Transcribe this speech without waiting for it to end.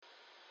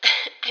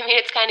I mean,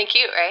 it's kind of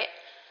cute, right?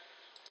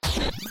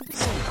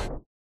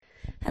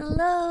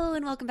 Hello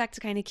and welcome back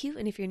to Kinda Cute,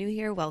 and if you're new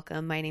here,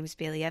 welcome. My name is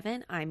Bailey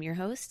Evan, I'm your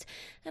host,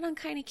 and on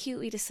Kinda Cute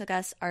we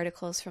discuss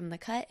articles from The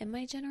Cut and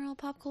my general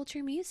pop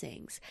culture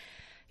musings.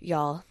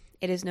 Y'all,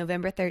 it is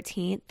November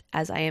 13th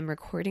as I am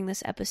recording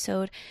this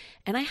episode,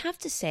 and I have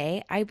to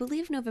say, I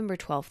believe November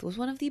 12th was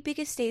one of the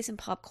biggest days in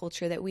pop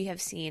culture that we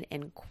have seen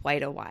in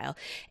quite a while,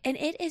 and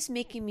it is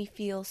making me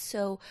feel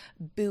so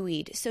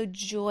buoyed, so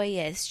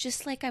joyous,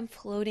 just like I'm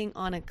floating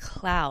on a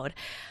cloud.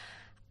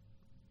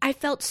 I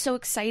felt so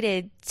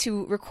excited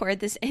to record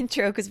this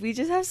intro because we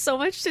just have so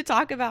much to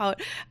talk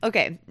about.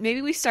 Okay,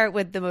 maybe we start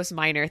with the most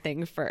minor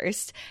thing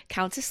first.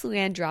 Countess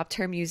Luann dropped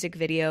her music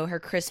video, her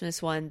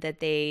Christmas one that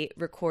they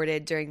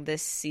recorded during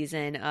this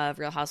season of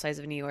Real Housewives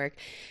of New York.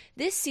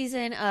 This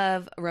season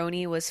of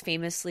Roni was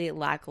famously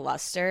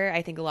lackluster.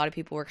 I think a lot of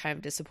people were kind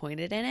of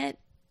disappointed in it.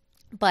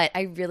 But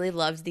I really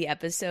loved the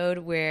episode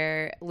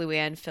where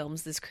Luann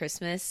films this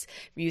Christmas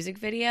music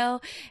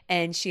video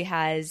and she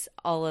has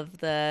all of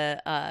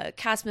the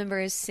cast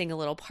members sing a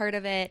little part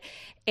of it.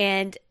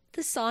 And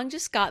the song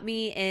just got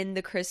me in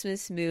the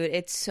Christmas mood.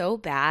 It's so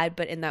bad,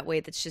 but in that way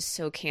that's just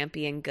so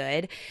campy and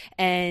good.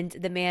 And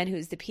the man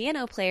who's the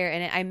piano player,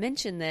 and I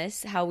mentioned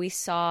this, how we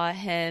saw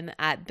him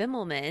at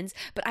Bimmelman's,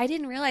 but I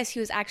didn't realize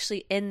he was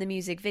actually in the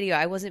music video.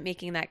 I wasn't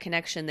making that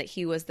connection that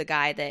he was the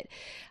guy that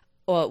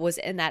was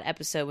in that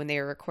episode when they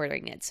were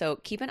recording it. So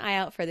keep an eye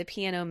out for the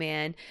piano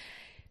man.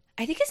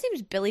 I think his name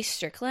is Billy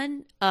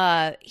Strickland.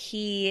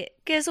 He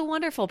gives a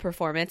wonderful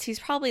performance. He's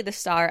probably the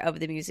star of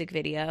the music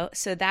video.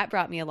 So that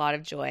brought me a lot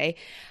of joy.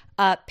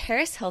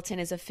 Paris Hilton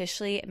is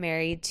officially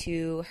married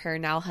to her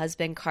now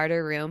husband,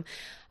 Carter Room.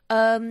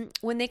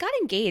 When they got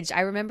engaged,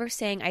 I remember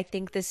saying, I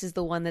think this is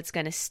the one that's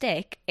going to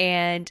stick.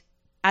 And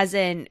as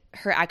in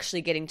her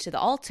actually getting to the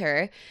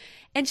altar.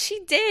 And she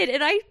did,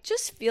 and I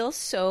just feel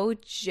so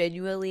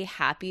genuinely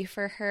happy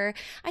for her.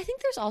 I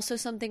think there's also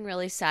something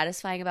really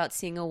satisfying about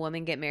seeing a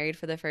woman get married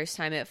for the first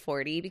time at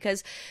 40,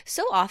 because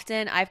so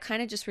often I've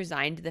kind of just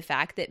resigned to the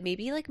fact that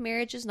maybe like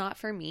marriage is not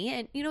for me,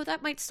 and you know,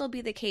 that might still be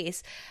the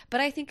case,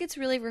 but I think it's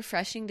really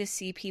refreshing to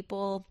see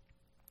people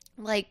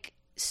like,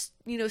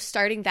 you know,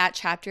 starting that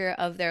chapter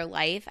of their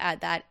life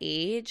at that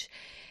age.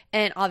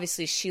 And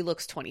obviously she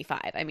looks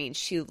 25. I mean,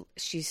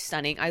 she's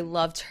stunning. I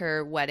loved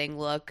her wedding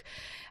look.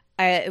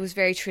 It was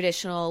very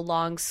traditional,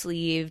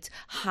 long-sleeved,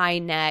 high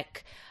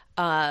neck,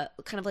 kind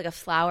of like a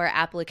flower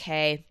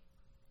applique.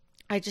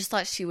 I just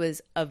thought she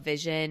was a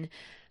vision.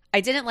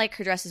 I didn't like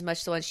her dress as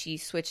much, the one she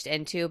switched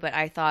into, but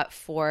I thought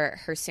for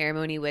her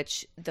ceremony,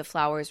 which the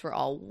flowers were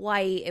all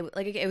white,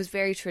 it was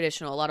very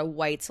traditional, a lot of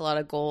whites, a lot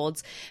of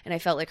golds, and I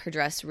felt like her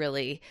dress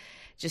really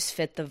just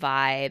fit the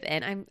vibe.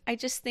 And I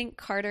just think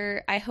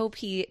Carter, I hope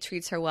he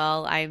treats her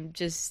well. I'm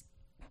just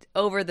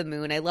over the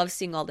moon. I love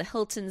seeing all the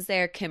Hiltons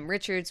there. Kim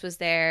Richards was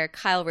there,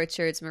 Kyle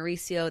Richards,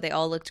 Mauricio, they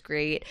all looked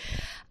great.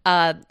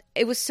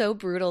 It was so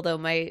brutal though.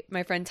 My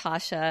friend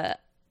Tasha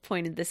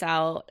pointed this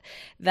out,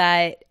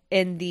 that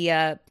in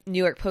the New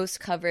York Post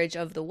coverage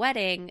of the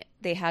wedding,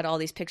 they had all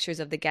these pictures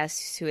of the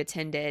guests who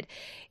attended,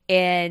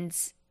 and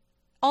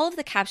all of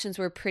the captions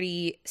were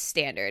pretty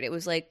standard. It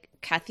was like,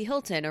 Kathy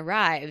Hilton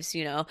arrives,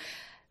 you know.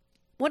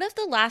 One of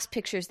the last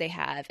pictures they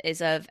have is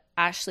of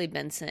Ashley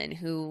Benson,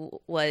 who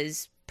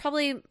was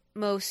probably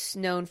most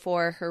known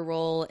for her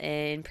role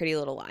in Pretty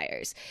Little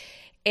Liars.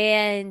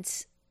 And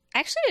I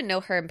actually didn't know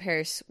her and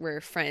Paris were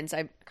friends.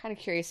 I'm kind of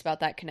curious about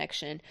that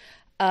connection.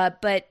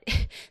 But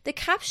the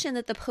caption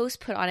that the Post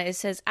put on it, it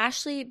says,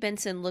 Ashley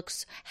Benson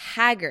looks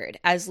haggard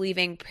as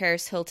leaving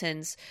Paris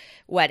Hilton's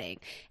wedding.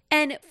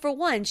 And for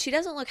one, she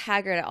doesn't look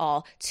haggard at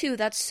all. Two,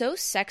 that's so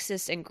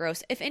sexist and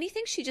gross. If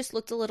anything, she just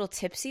looked a little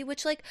tipsy,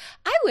 which, like,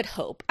 I would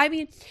hope. I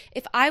mean,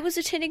 if I was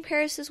attending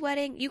Paris's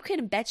wedding, you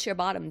can bet your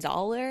bottom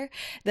dollar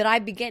that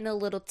I'd be getting a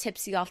little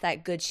tipsy off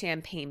that good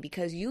champagne,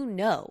 because you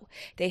know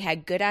they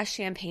had good-ass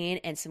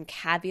champagne and some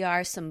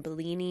caviar, some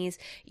bellinis.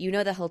 You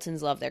know the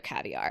Hiltons love their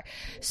caviar.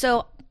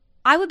 So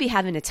I would be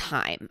having a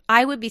time.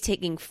 I would be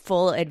taking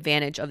full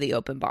advantage of the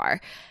open bar.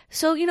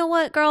 So you know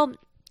what, girl?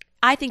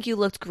 I think you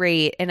looked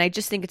great, and I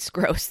just think it's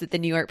gross that the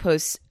New York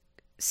Post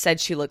said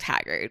she looked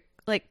haggard.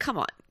 Like, come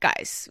on,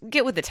 guys,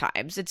 get with the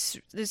times.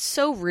 It's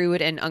so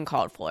rude and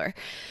uncalled for.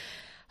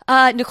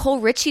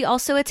 Nicole Richie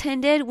also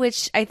attended,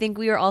 which I think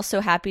we were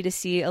also happy to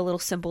see a little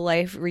Simple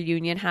Life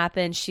reunion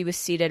happen. She was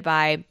seated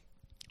by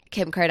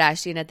Kim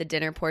Kardashian at the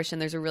dinner portion.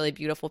 There's a really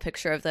beautiful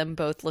picture of them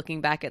both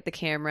looking back at the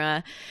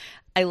camera.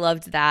 I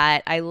loved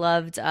that. I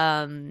loved,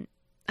 I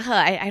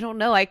don't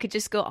know. I could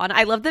just go on.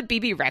 I love that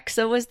BB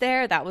Rexa was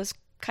there. That was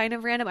kind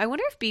of random. I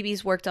wonder if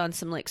BB's worked on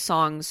some like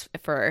songs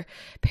for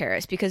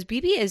Paris, because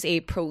BB is a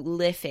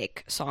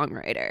prolific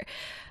songwriter.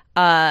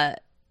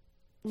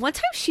 One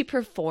time she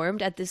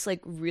performed at this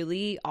like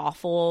really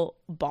awful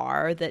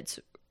bar that's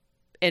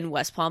in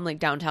West Palm, like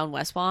downtown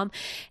West Palm.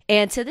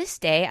 And to this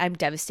day, I'm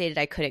devastated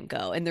I couldn't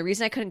go. And the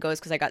reason I couldn't go is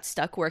because I got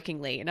stuck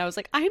working late. And I was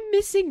like, I'm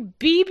missing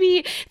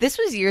BB. This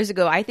was years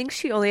ago. I think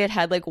she only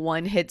had like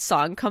one hit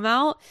song come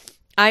out.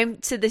 I'm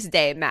to this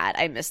day mad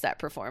I missed that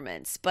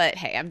performance. But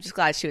hey, I'm just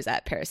glad she was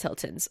at Paris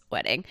Hilton's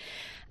wedding.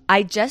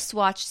 I just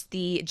watched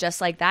the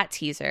Just Like That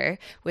teaser,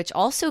 which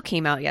also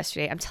came out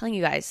yesterday. I'm telling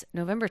you guys,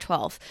 November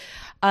 12th.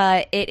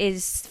 It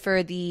is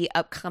for the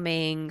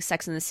upcoming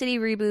Sex and the City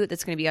reboot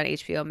that's going to be on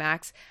HBO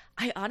Max.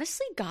 I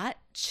honestly got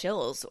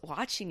chills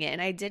watching it,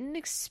 and I didn't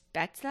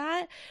expect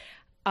that.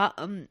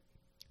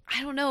 I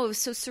don't know. It was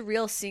so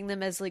surreal seeing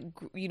them as like,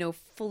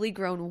 fully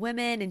grown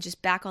women and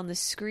just back on the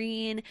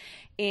screen.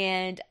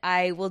 And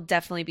I will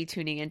definitely be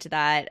tuning into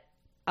that.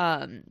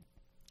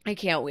 I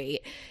can't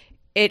wait.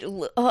 I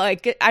don't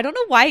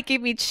know why it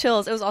gave me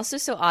chills. It was also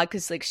so odd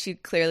because like she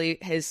clearly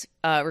is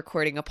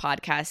recording a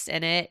podcast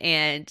in it.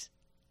 And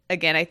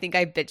again, I think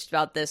I bitched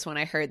about this when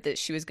I heard that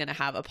she was going to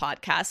have a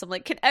podcast. I'm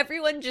like, can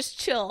everyone just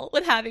chill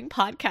with having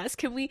podcasts?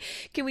 Can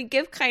we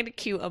give Kinda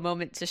Cute a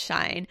moment to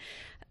shine?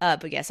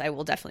 But yes, I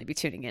will definitely be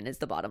tuning in is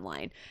the bottom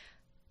line.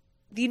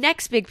 The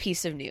next big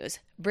piece of news,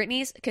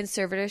 Britney's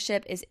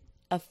conservatorship is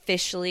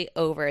officially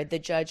over. The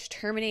judge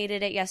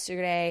terminated it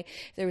yesterday.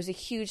 There was a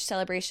huge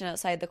celebration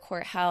outside the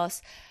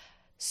courthouse.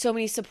 So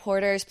many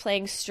supporters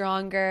playing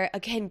Stronger.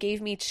 Again, gave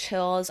me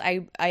chills.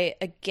 I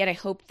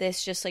hope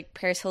this, just like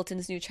Paris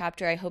Hilton's new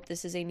chapter, I hope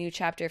this is a new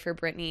chapter for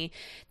Britney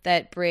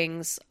that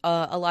brings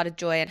a lot of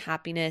joy and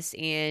happiness,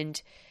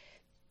 and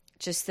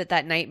just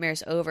that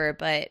nightmare's over.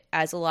 But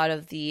as a lot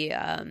of the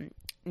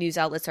news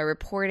outlets are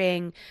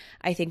reporting,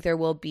 I think there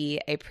will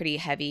be a pretty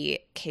heavy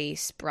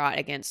case brought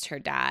against her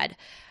dad.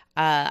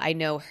 I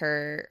know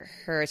her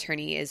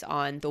attorney is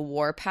on the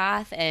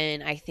warpath,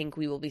 and I think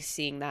we will be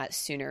seeing that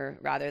sooner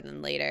rather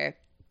than later.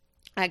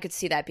 I could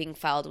see that being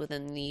filed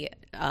within the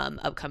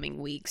upcoming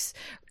weeks,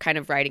 kind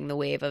of riding the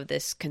wave of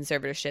this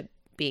conservatorship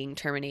being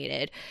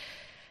terminated.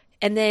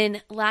 And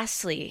then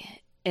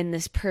lastly, in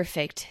this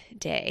perfect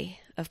day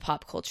of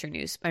pop culture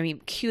news, I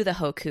mean, cue the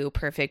Hoku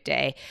perfect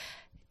day,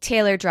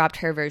 Taylor dropped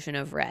her version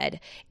of Red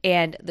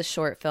and the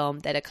short film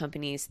that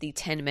accompanies the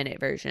 10-minute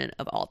version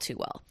of All Too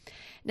Well.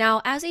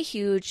 Now, as a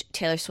huge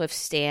Taylor Swift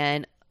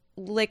stan,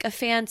 like a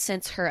fan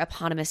since her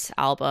eponymous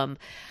album,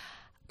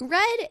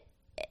 Red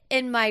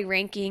in my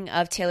ranking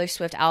of Taylor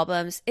Swift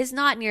albums is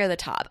not near the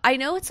top. I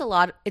know it's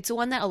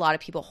one that a lot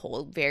of people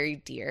hold very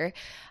dear.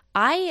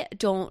 I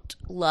don't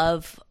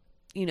love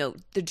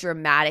the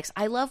dramatics.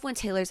 I love when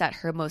Taylor's at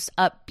her most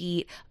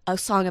upbeat, a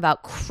song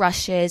about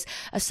crushes,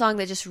 a song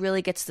that just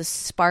really gets the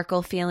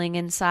sparkle feeling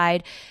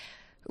inside.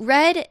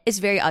 Red is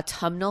very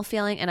autumnal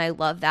feeling, and I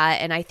love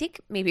that. And I think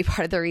maybe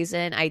part of the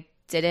reason I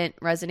didn't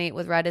resonate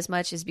with Red as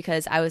much is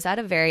because I was at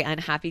a very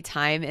unhappy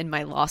time in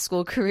my law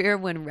school career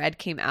when Red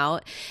came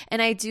out.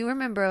 And I do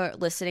remember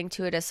listening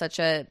to it as such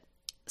a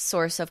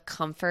source of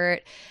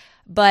comfort.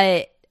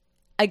 But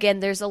again,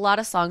 there's a lot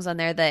of songs on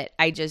there that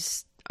I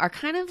just are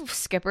kind of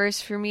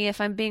skippers for me, if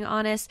I'm being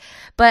honest.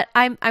 But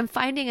I'm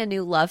finding a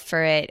new love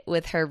for it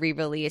with her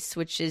re-release,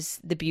 which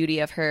is the beauty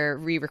of her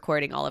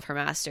re-recording all of her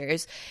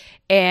masters.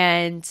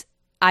 And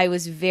I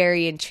was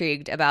very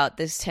intrigued about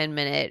this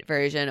 10-minute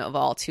version of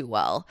All Too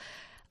Well.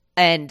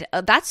 And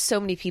that's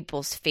so many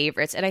people's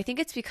favorites. And I think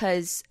it's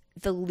because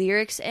the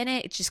lyrics in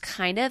it just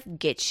kind of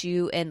get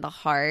you in the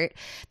heart.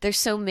 There's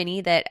so many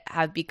that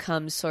have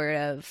become sort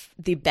of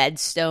the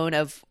bedstone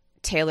of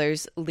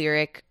Taylor's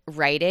lyric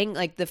writing,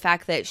 like the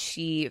fact that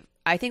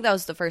I think that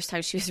was the first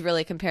time she was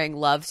really comparing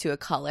love to a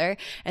color,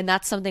 and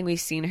that's something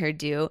we've seen her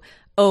do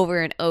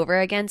over and over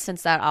again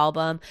since that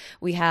album.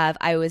 We have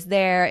I Was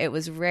There, It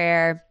Was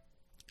Rare.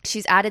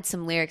 She's added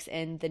some lyrics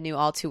in the new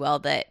All Too Well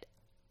that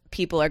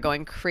people are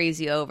going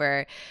crazy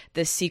over.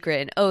 The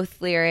Secret and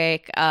Oath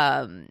lyric.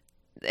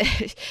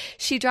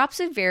 She drops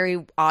a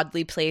very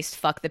oddly placed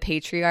 "fuck the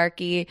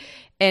patriarchy"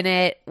 in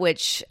it,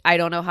 which I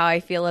don't know how I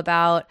feel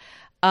about.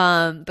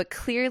 But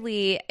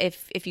clearly,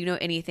 if you know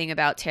anything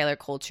about Taylor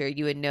culture,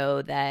 you would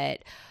know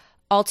that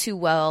All Too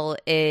Well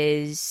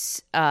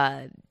is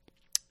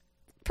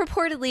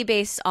purportedly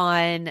based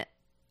on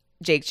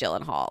Jake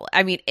Gyllenhaal.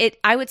 I mean,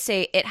 I would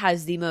say it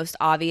has the most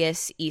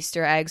obvious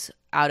Easter eggs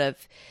out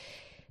of,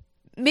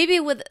 maybe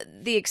with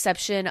the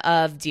exception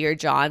of Dear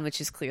John,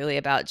 which is clearly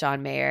about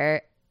John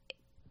Mayer.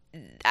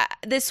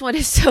 This one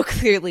is so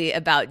clearly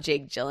about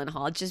Jake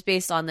Gyllenhaal, just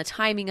based on the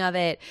timing of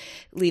it,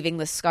 leaving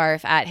the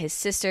scarf at his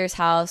sister's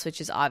house,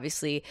 which is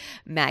obviously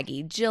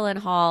Maggie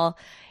Gyllenhaal.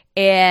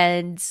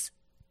 And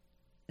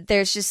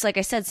there's just, like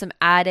I said, some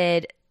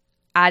added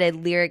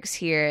lyrics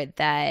here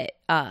that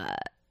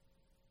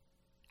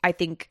I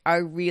think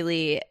are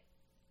really,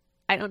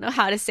 I don't know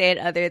how to say it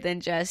other than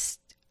just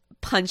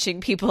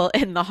punching people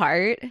in the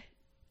heart.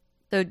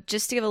 So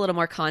just to give a little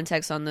more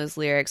context on those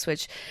lyrics,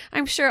 which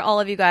I'm sure all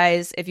of you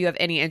guys, if you have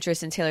any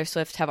interest in Taylor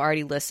Swift, have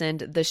already listened.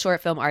 The short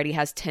film already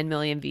has 10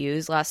 million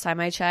views last time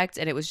I checked,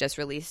 and it was just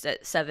released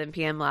at 7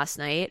 p.m. last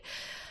night.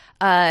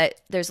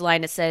 There's a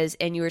line that says,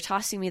 "And you were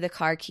tossing me the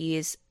car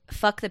keys,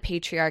 fuck the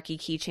patriarchy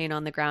keychain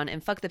on the ground."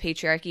 And fuck the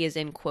patriarchy is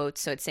in quotes,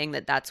 so it's saying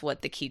that that's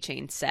what the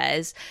keychain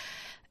says.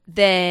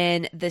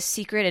 Then the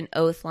secret and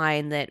oath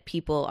line that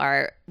people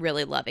are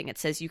really loving. It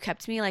says, "You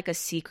kept me like a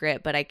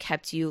secret, but I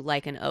kept you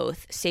like an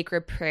oath.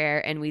 Sacred prayer,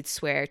 and we'd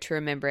swear to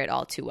remember it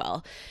all too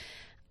well."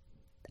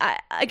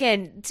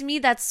 Again, to me,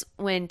 that's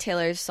when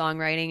Taylor's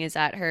songwriting is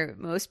at her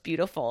most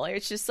beautiful.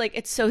 It's just like,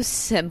 it's so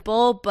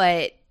simple,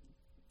 but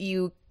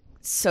you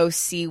so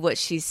see what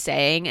she's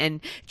saying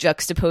and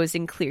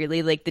juxtaposing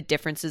clearly like the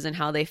differences in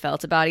how they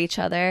felt about each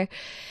other.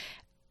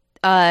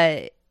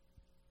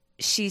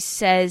 She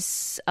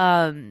says,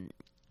 and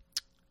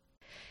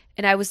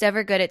I was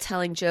never good at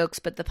telling jokes,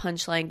 but the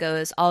punchline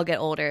goes, "I'll get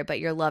older, but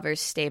your lovers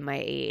stay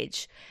my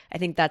age." I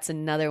think that's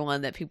another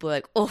one that people are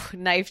like, oh,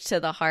 knife to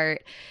the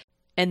heart.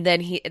 And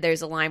then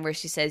there's a line where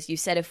she says, "You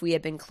said if we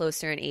had been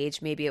closer in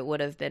age, maybe it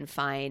would have been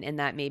fine, and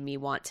that made me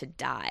want to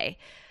die."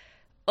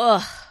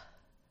 Ugh.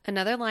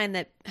 Another line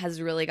that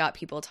has really got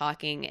people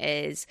talking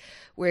is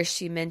where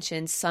she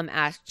mentions some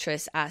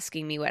actress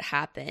asking me what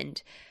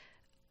happened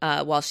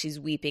while she's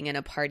weeping in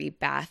a party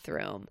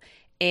bathroom.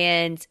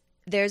 And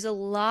there's a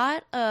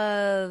lot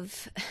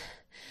of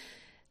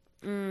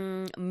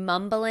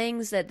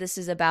mumblings that this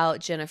is about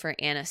Jennifer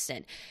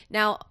Aniston.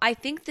 Now, I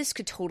think this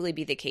could totally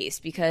be the case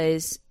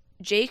because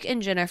Jake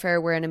and Jennifer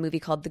were in a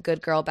movie called The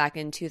Good Girl back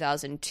in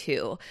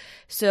 2002.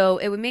 So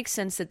it would make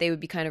sense that they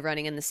would be kind of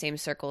running in the same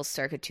circles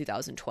circa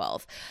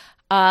 2012.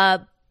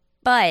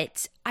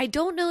 But I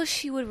don't know if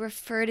she would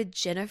refer to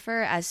Jennifer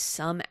as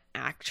some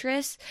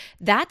actress.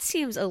 That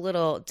seems a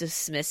little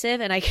dismissive,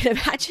 and I can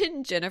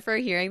imagine Jennifer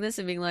hearing this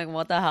and being like,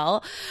 what the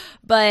hell?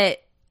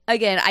 But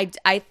again,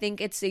 I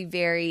think it's a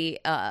very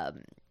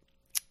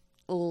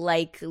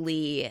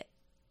likely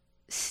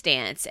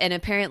stance. And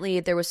apparently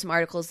there was some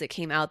articles that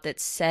came out that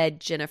said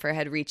Jennifer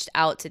had reached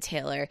out to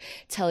Taylor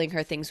telling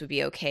her things would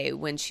be okay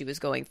when she was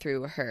going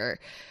through her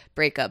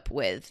breakup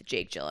with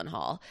Jake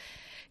Gyllenhaal.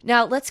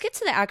 Now, let's get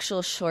to the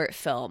actual short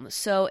film.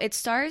 So it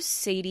stars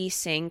Sadie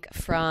Sink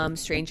from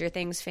Stranger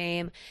Things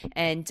fame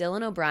and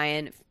Dylan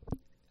O'Brien,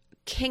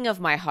 king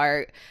of my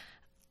heart.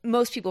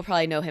 Most people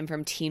probably know him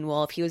from Teen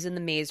Wolf. He was in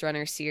the Maze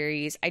Runner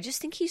series. I just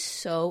think he's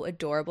so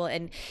adorable,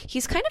 and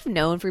he's kind of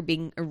known for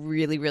being a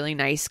really, really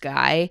nice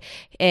guy.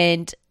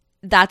 And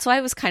that's why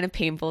it was kind of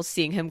painful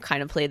seeing him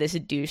kind of play this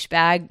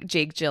douchebag,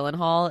 Jake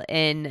Gyllenhaal,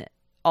 in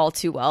All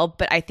Too Well.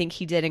 But I think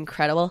he did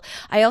incredible.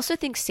 I also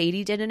think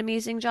Sadie did an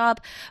amazing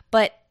job,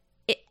 but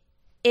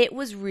it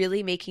was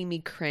really making me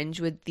cringe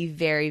with the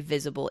very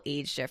visible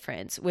age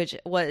difference, which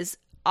was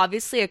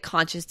obviously a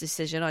conscious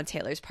decision on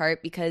Taylor's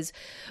part, because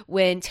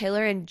when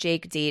Taylor and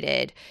Jake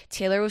dated,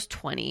 Taylor was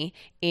 20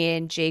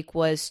 and Jake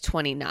was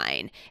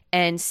 29,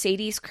 and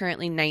Sadie's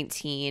currently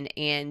 19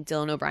 and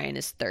Dylan O'Brien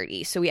is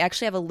 30. So we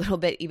actually have a little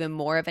bit even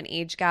more of an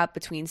age gap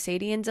between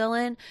Sadie and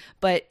Dylan,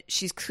 but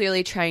she's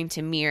clearly trying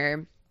to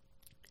mirror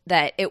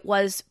that it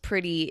was a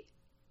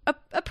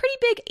pretty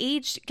big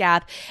age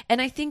gap.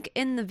 And I think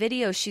in the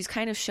video, she's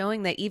kind of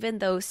showing that even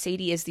though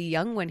Sadie is the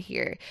young one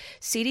here,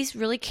 Sadie's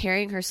really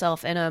carrying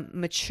herself in a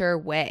mature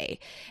way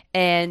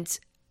and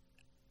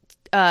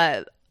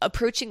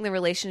approaching the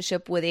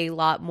relationship with a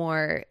lot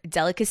more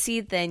delicacy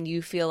than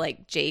you feel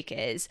like Jake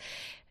is.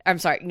 I'm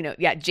sorry,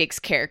 Jake's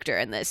character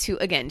in this, who,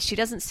 again, she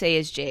doesn't say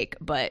is Jake,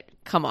 but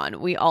come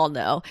on, we all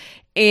know.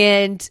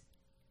 And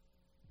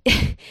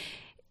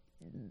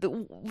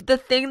the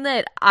thing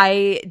that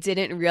I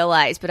didn't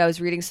realize, but I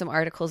was reading some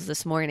articles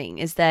this morning,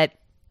 is that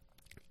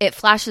it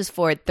flashes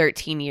forward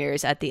 13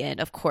 years at the end,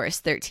 of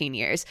course, 13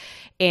 years.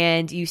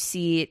 And you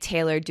see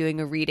Taylor doing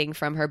a reading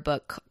from her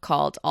book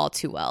called All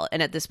Too Well.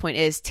 And at this point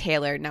is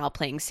Taylor now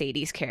playing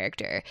Sadie's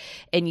character.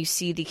 And you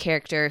see the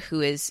character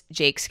who is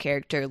Jake's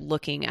character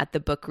looking at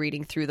the book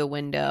reading through the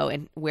window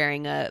and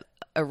wearing a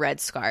red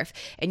scarf,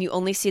 and you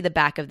only see the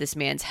back of this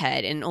man's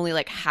head and only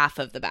like half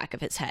of the back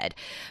of his head.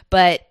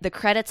 But the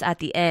credits at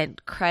the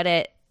end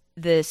credit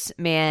this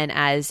man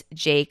as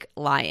Jake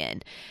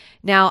Lyon.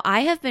 Now,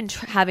 I have been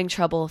having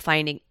trouble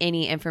finding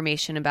any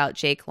information about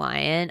Jake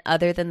Lyon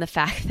other than the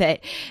fact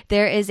that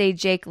there is a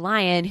Jake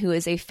Lyon who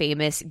is a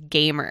famous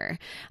gamer.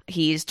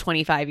 He's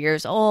 25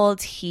 years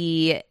old.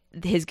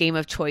 His game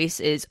of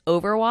choice is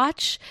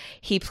Overwatch.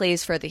 He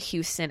plays for the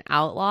Houston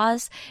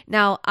Outlaws.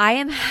 Now, I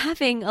am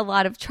having a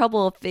lot of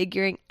trouble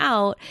figuring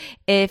out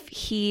if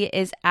he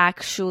is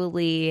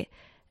actually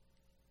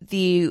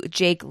the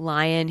Jake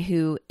Lyon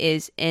who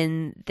is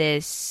in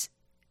this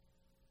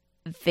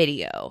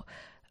video.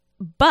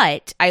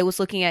 But I was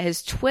looking at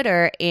his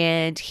Twitter,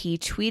 and he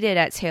tweeted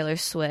at Taylor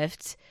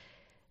Swift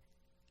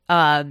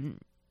 12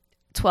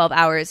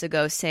 hours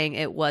ago saying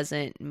it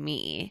wasn't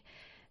me.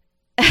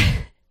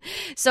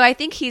 So I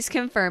think he's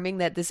confirming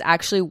that this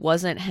actually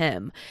wasn't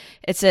him.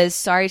 It says,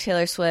 "Sorry,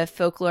 Taylor Swift,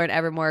 Folklore and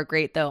Evermore are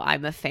great, though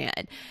I'm a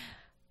fan."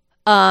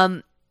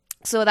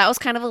 So that was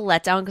kind of a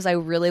letdown, because I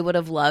really would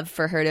have loved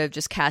for her to have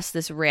just cast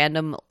this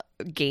random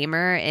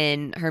gamer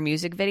in her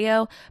music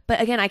video. But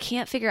again, I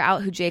can't figure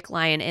out who Jake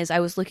Lyon is.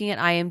 I was looking at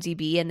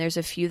IMDb, and there's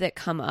a few that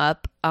come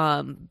up,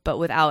 but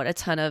without a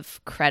ton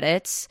of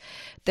credits.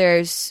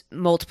 There's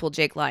multiple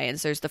Jake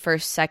Lyons. There's the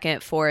first,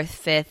 second, fourth,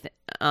 fifth,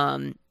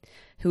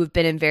 who have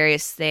been in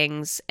various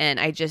things, and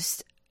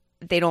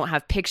they don't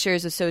have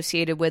pictures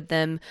associated with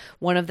them.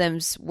 One of them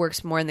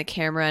works more in the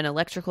camera and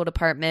electrical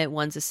department.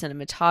 One's a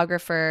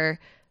cinematographer.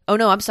 Oh,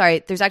 no, I'm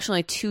sorry. There's actually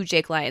only 2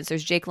 Jake Lyons.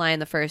 There's Jake Lyon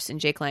the first and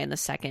Jake Lyon the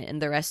second,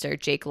 and the rest are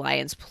Jake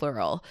Lyons,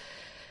 plural.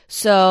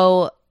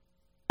 So,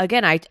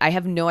 again, I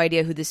have no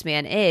idea who this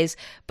man is,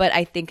 but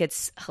I think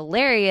it's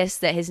hilarious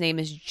that his name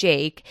is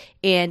Jake.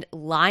 And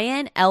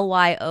Lyon,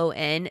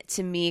 Lyon,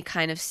 to me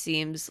kind of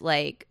seems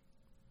like,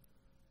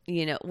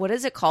 you know, what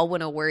is it called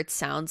when a word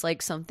sounds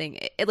like something?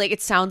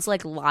 It sounds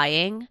like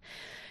lying.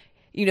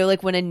 You know,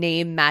 like when a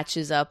name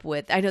matches up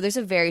with, I know there's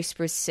a very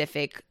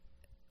specific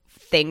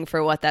thing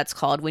for what that's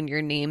called when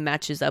your name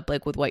matches up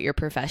like with what your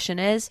profession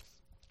is.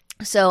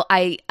 So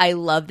I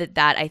love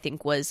that I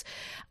think was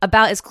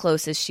about as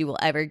close as she will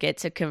ever get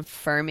to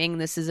confirming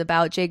this is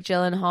about Jake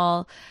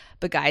Gyllenhaal.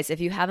 But guys, if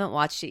you haven't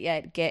watched it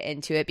yet, get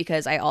into it,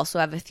 because I also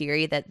have a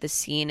theory that the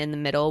scene in the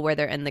middle where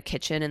they're in the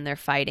kitchen and they're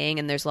fighting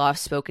and there's a lot of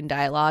spoken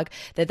dialogue,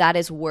 that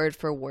is word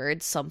for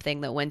word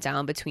something that went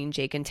down between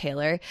Jake and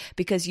Taylor,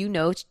 because you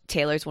know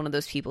Taylor's one of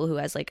those people who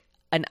has like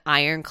an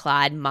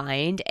ironclad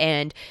mind,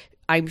 and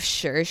I'm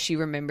sure she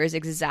remembers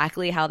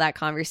exactly how that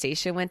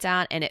conversation went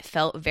down, and it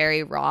felt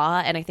very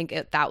raw. And I think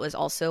that was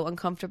also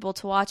uncomfortable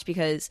to watch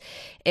because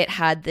it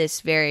had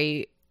this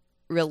very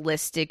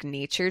realistic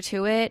nature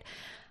to it.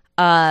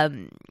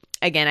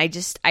 Again,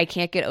 I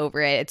can't get over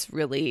it. It's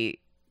really,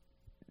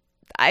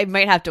 I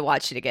might have to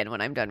watch it again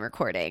when I'm done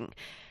recording.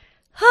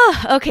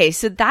 Okay,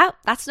 so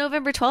that's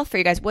November 12th for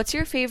you guys. What's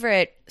your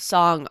favorite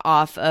song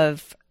off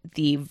of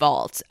the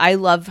Vault? I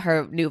love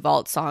her new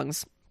Vault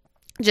songs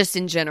just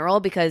in general,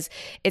 because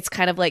it's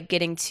kind of like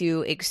getting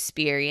to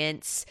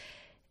experience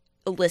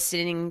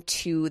listening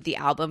to the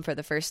album for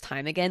the first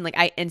time again. Like,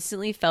 I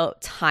instantly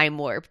felt time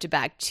warped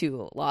back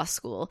to law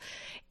school.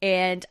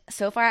 And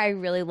so far I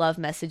really love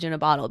Message in a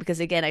Bottle,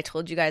 because again, I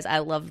told you guys I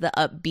love the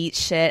upbeat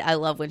shit. I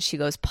love when she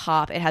goes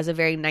pop. It has a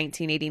very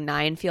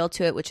 1989 feel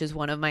to it, which is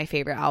one of my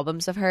favorite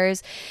albums of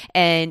hers.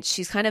 And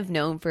she's kind of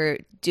known for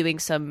doing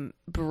some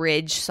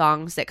bridge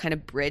songs that kind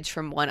of bridge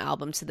from one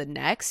album to the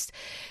next,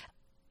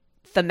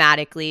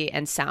 thematically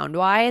and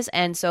sound-wise.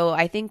 And so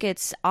I think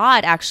it's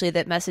odd, actually,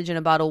 that Message in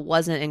a Bottle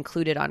wasn't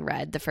included on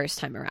Red the first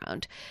time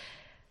around.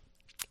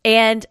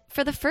 And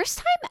for the first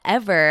time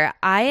ever,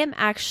 I am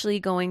actually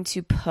going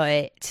to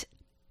put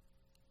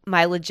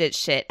my legit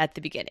shit at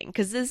the beginning,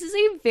 because this is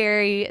a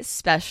very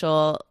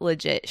special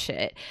legit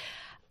shit.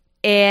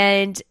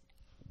 And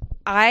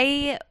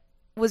I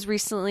was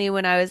recently,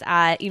 when I was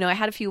at, I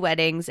had a few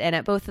weddings, and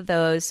at both of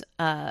those,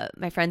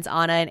 my friends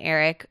Anna and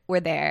Eric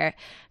were there.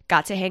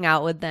 Got to hang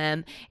out with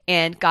them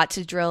and got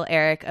to drill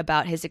Eric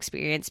about his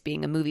experience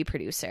being a movie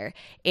producer.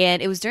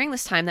 And it was during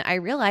this time that I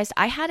realized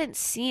I hadn't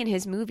seen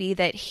his movie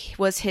that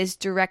was his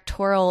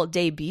directorial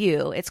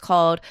debut. It's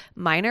called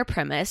Minor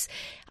Premise.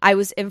 I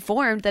was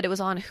informed that it was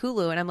on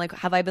Hulu, and I'm like,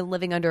 have I been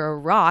living under a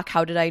rock?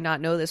 How did I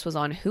not know this was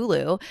on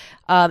Hulu?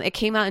 It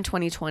came out in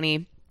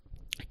 2020,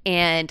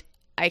 and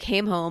I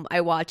came home,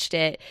 I watched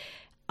it.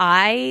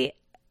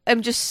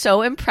 I'm just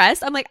so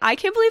impressed. I'm like, I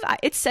can't believe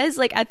it says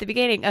like at the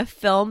beginning, a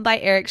film by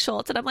Eric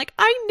Schultz. And I'm like,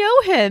 I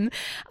know him.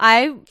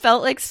 I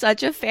felt like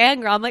such a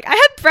fangirl. I'm like, I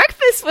had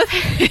breakfast with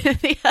him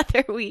the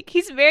other week.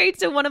 He's married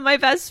to one of my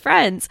best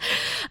friends.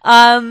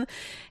 And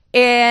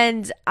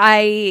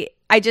I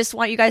just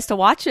want you guys to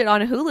watch it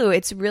on Hulu.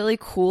 It's really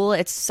cool.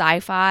 It's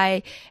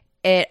sci-fi.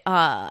 It's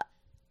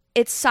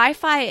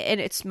sci-fi in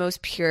its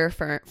most pure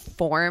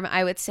form,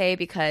 I would say,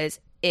 because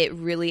it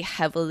really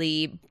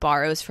heavily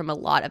borrows from a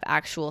lot of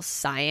actual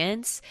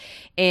science.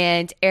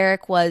 And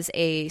Eric was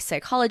a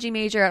psychology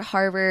major at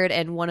Harvard,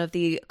 and one of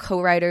the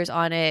co-writers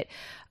on it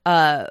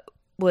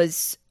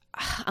was,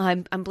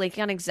 I'm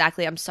blanking on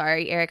exactly, I'm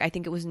sorry, Eric, I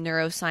think it was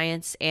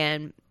neuroscience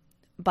and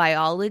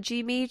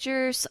biology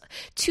majors,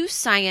 2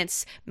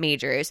 science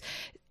majors,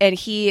 and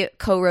he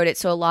co-wrote it.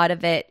 So a lot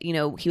of it,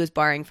 he was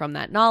borrowing from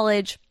that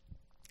knowledge.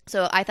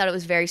 So I thought it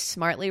was very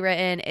smartly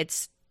written.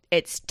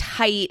 It's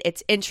tight.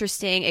 It's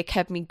interesting. It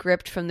kept me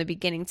gripped from the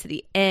beginning to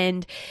the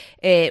end.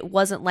 It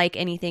wasn't like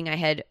anything I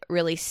had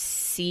really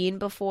seen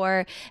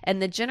before. And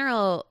the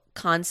general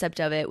concept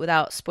of it,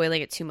 without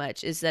spoiling it too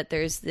much, is that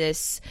there's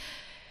this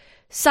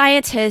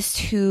scientist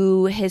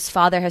who his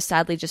father has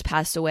sadly just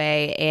passed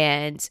away,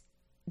 and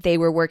they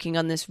were working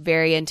on this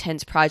very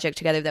intense project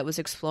together that was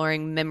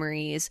exploring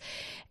memories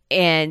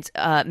and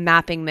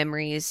mapping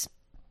memories.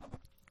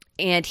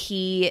 And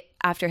he,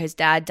 after his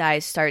dad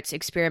dies, starts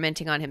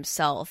experimenting on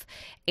himself,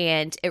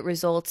 and it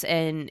results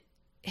in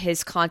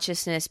his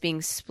consciousness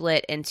being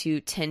split into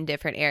 10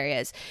 different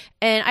areas.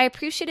 And I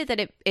appreciated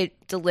that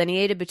it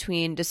delineated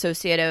between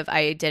dissociative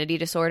identity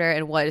disorder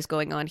and what is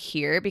going on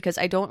here, because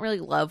I don't really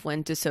love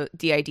when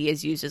DID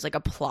is used as like a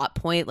plot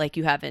point like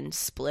you have in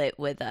Split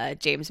with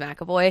James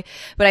McAvoy.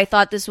 But I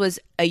thought this was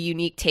a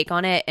unique take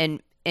on it,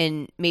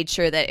 and made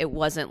sure that it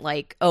wasn't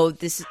like, oh,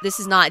 this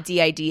is not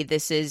DID,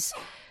 this is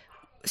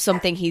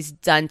something he's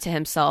done to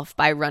himself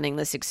by running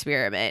this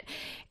experiment.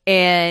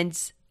 And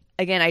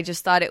again, I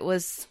thought it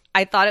was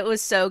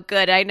so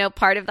good. I know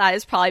part of that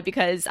is probably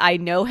because I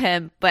know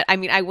him, but I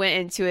mean, I went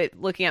into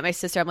it looking at my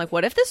sister. I'm like,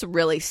 what if this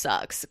really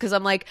sucks? Because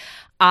I'm like,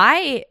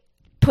 I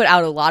put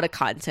out a lot of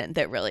content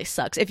that really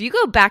sucks. If you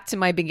go back to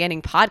my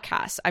beginning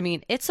podcast, I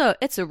mean, it's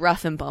a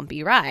rough and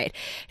bumpy ride.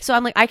 So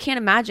I'm like, I can't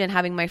imagine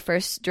having my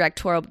first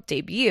directorial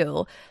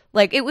debut.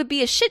 Like, it would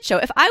be a shit show.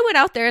 If I went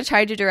out there and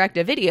tried to direct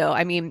a video,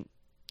 I mean,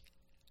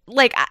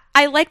 like,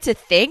 I like to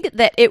think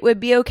that it would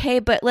be okay,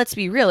 but let's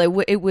be real,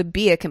 it would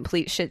be a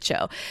complete shit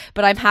show.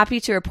 But I'm happy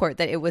to report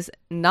that it was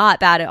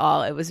not bad at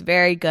all. It was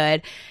very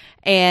good.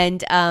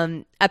 And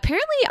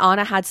apparently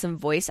Anna had some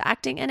voice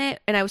acting in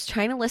it, and I was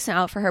trying to listen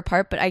out for her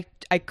part, but I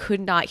could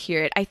not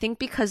hear it. I think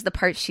because the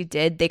part she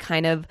did, they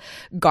kind of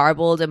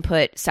garbled and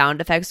put sound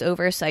effects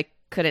over, so I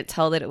couldn't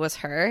tell that it was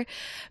her.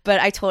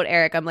 But I told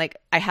Eric, I'm like,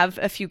 I have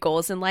a few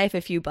goals in life,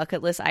 a few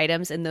bucket list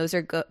items, and those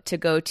are to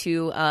go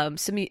to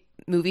some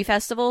movie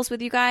festivals with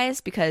you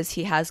guys, because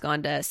he has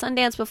gone to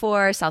Sundance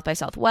before, South by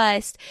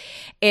Southwest,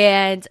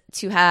 and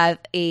to have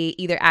a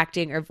either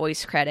acting or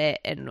voice credit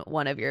in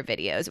one of your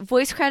videos.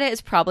 Voice credit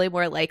is probably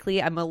more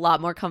likely. I'm a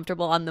lot more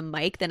comfortable on the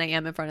mic than I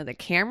am in front of the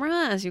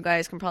camera, as you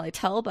guys can probably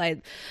tell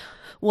by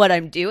what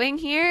I'm doing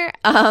here.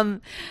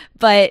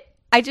 But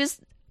I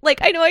just, like,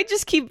 I know I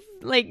just keep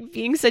like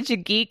being such a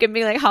geek and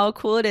being like how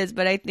cool it is,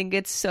 but I think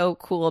it's so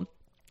cool.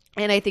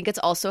 And I think it's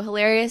also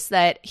hilarious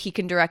that he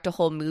can direct a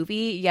whole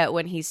movie, yet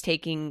when he's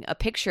taking a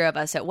picture of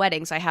us at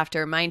weddings, I have to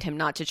remind him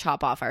not to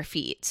chop off our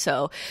feet.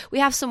 So we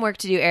have some work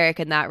to do, Eric,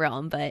 in that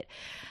realm. But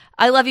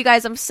I love you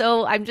guys. I'm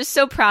just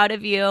so proud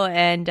of you.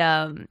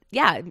 And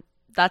yeah,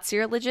 that's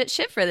your legit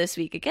shit for this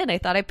week. Again, I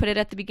thought I put it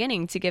at the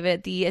beginning to give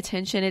it the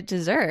attention it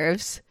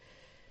deserves.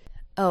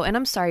 Oh, and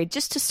I'm sorry,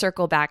 just to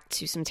circle back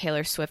to some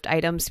Taylor Swift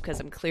items, because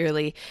I'm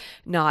clearly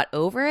not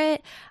over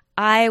it.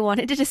 I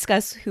wanted to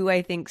discuss who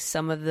I think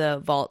some of the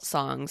vault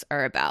songs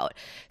are about.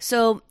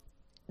 So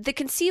the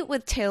conceit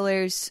with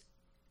Taylor's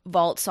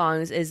vault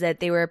songs is that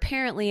they were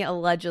apparently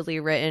allegedly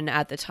written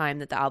at the time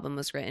that the album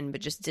was written,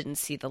 but just didn't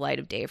see the light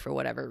of day for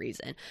whatever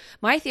reason.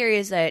 My theory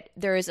is that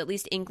there is at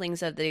least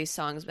inklings of these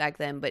songs back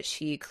then, but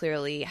she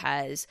clearly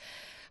has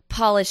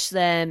polished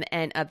them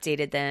and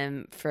updated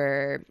them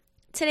for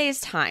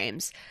today's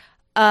times.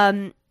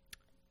 Going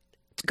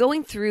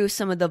through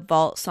some of the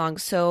vault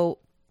songs, so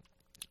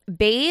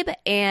Babe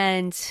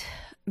and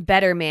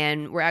Better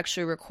Man were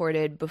actually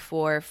recorded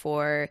before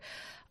for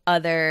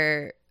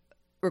other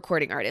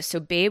recording artists. So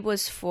Babe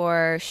was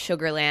for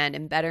Sugarland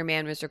and Better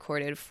Man was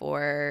recorded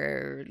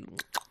for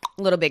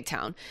Little Big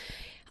Town.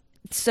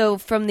 So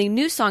from the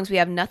new songs, we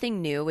have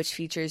Nothing New, which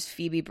features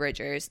Phoebe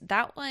Bridgers.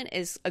 That one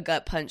is a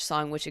gut punch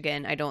song, which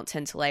again, I don't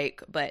tend to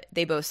like, but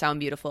they both sound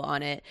beautiful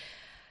on it.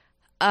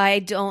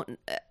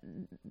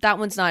 That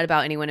one's not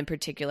about anyone in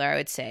particular, I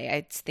would say.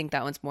 I think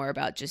that one's more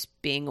about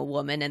just being a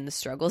woman and the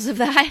struggles of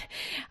that.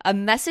 A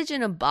Message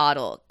in a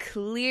Bottle,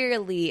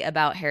 clearly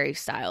about Harry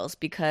Styles,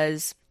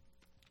 because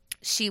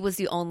she was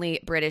the only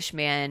British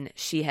man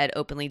she had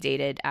openly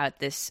dated at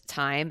this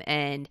time,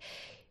 and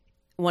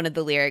one of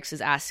the lyrics is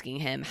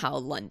asking him how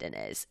London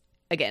is.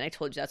 Again, I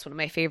told you that's one of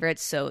my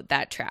favorites, so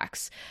that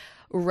tracks.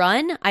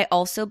 Run, I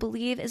also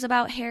believe, is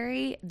about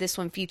Harry. This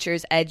one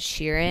features Ed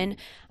Sheeran.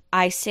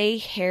 I say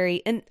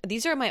Harry, and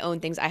these are my own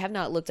things. I have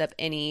not looked up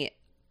any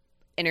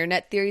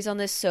internet theories on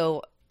this,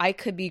 so I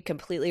could be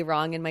completely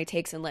wrong in my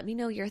takes, and let me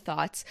know your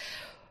thoughts.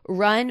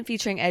 Run,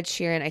 featuring Ed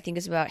Sheeran, I think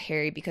is about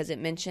Harry because it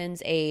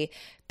mentions a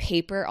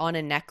paper on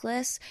a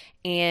necklace,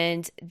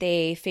 and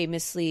they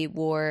famously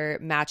wore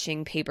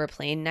matching paper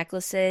plane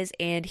necklaces,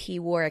 and he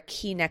wore a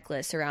key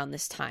necklace around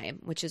this time,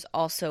 which is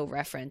also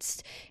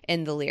referenced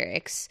in the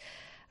lyrics.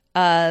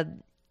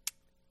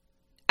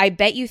 I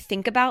Bet You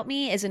Think About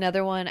Me is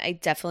another one I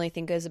definitely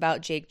think is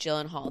about Jake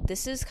Gyllenhaal.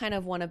 This is kind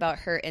of one about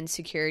her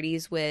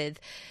insecurities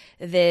with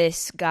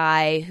this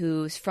guy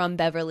who's from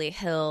Beverly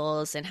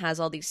Hills and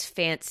has all these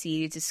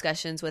fancy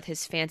discussions with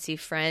his fancy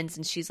friends.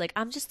 And she's like,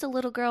 I'm just a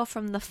little girl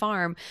from the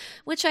farm,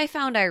 which I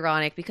found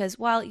ironic because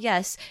while,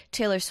 yes,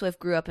 Taylor Swift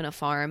grew up in a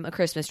farm, a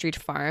Christmas tree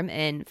farm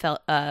in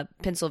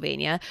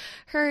Pennsylvania,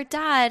 her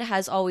dad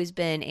has always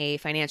been a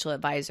financial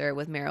advisor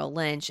with Merrill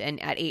Lynch.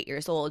 And at 8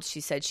 years old, she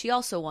said she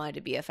also wanted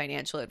to be a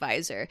financial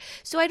advisor.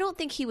 So I don't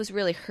think he was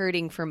really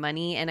hurting for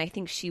money. And I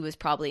think she was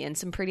probably in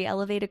some pretty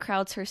elevated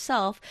crowds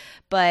herself.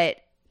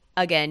 But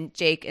again,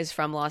 Jake is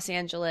from Los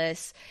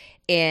Angeles,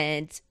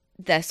 and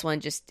this one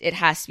just, it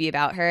has to be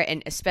about her.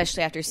 And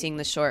especially after seeing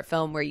the short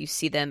film where you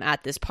see them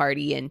at this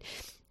party and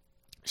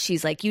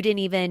she's like,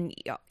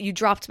 you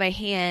dropped my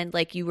hand,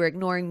 like you were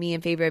ignoring me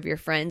in favor of your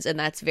friends. And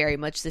that's very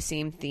much the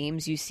same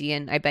themes you see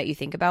in I Bet You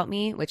Think About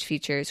Me, which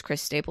features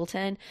Chris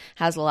Stapleton,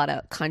 has a lot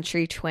of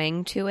country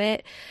twang to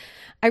it.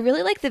 I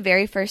really like The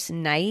Very First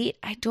Night.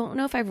 I don't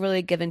know if I've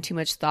really given too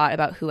much thought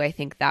about who I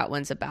think that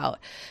one's about.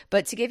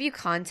 But to give you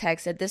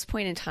context, at this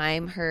point in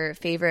time, her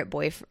famous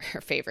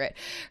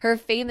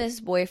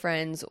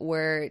boyfriends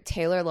were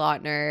Taylor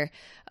Lautner,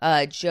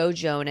 Joe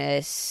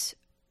Jonas,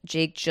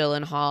 Jake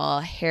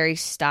Gyllenhaal, Harry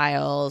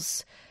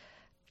Styles.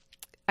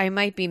 I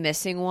might be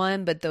missing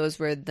one, but those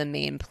were the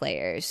main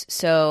players.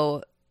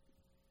 So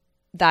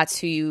that's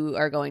who you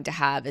are going to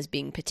have as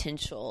being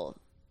potential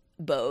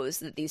bows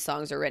that these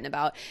songs are written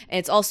about. And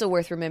it's also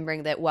worth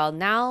remembering that while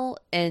now,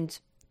 and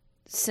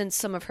since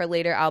some of her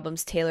later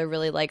albums, Taylor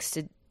really likes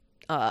to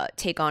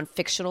take on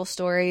fictional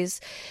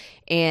stories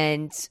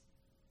and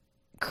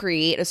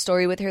create a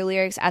story with her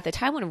lyrics. At the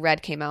time when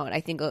Red came out,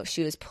 I think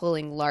she was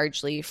pulling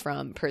largely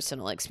from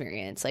personal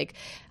experience. Like,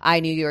 I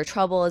Knew You Were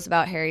Trouble is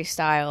about Harry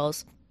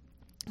Styles.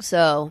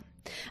 So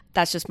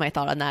that's just my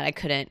thought on that. I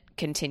couldn't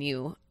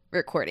continue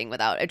recording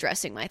without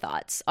addressing my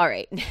thoughts. All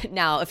right,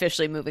 now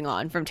officially moving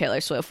on from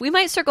Taylor Swift. We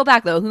might circle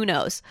back though, who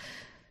knows?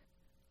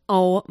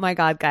 Oh my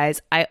God,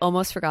 guys, I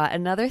almost forgot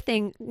another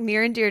thing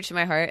near and dear to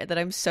my heart that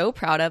I'm so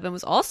proud of and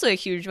was also a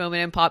huge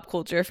moment in pop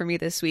culture for me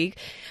this week.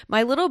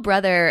 My little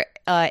brother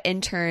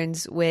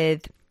interns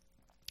with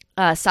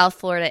South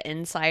Florida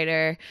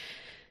Insider.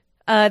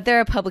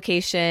 They're a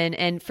publication,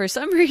 and for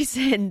some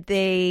reason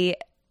they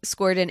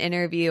scored an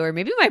interview, or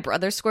maybe my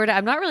brother scored it,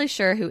 I'm not really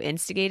sure who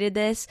instigated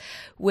this,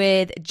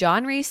 with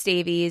John Rhys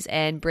Davies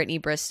and Brittany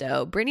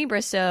Bristow. Brittany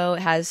Bristow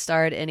has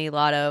starred in a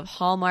lot of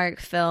Hallmark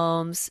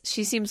films.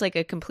 She seems like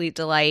a complete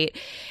delight.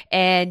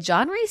 And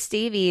John Rhys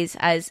Davies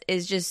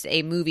is just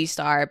a movie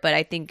star, but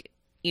I think,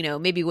 you know,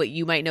 maybe what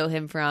you might know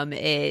him from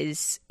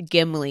is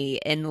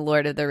Gimli in the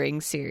Lord of the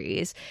Rings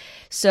series.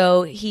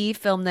 So he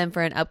filmed them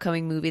for an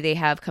upcoming movie they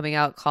have coming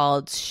out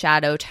called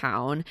Shadow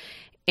Town.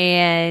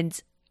 And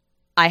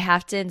I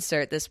have to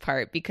insert this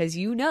part because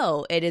you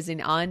know it is an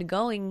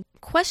ongoing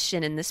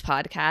question in this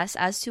podcast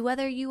as to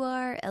whether you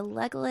are a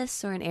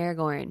Legolas or an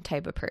Aragorn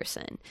type of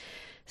person.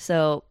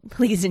 So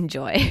please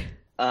enjoy.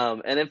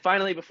 And then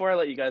finally, before I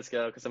let you guys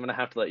go, because I'm going to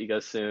have to let you go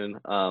soon,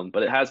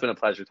 but it has been a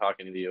pleasure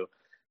talking to you.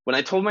 When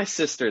I told my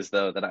sisters,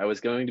 though, that I was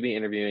going to be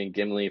interviewing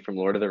Gimli from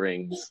Lord of the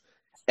Rings,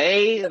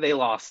 A, they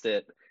lost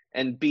it,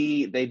 and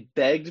B, they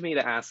begged me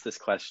to ask this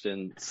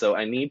question, so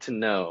I need to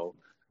know,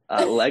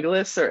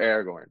 Legolas or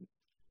Aragorn?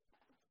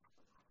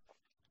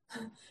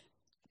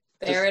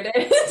 There it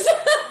is.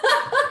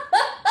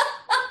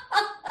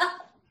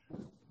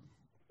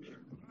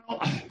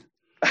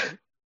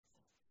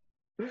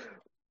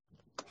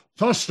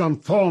 First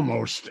and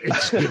foremost,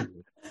 it's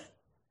Gimli,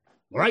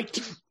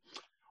 right?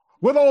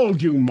 With all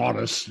due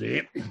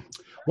modesty,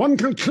 one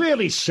can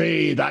clearly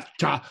say that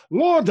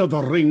Lord of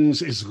the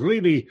Rings is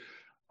really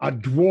a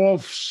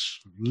dwarf's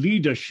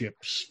leadership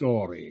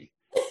story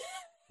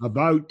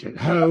about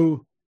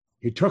how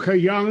he took a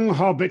young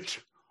hobbit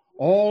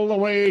all the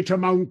way to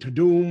Mount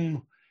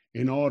Doom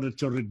in order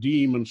to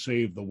redeem and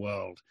save the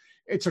world.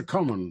 It's a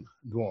common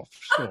dwarf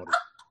story,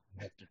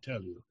 I have to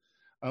tell you,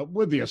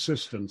 with the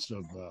assistance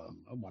of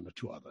one or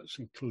two others,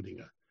 including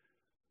a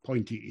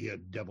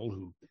pointy-eared devil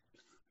who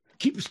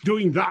keeps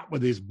doing that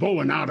with his bow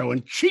and arrow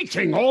and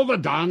cheating all the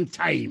darn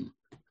time.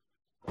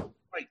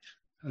 Right.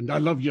 And I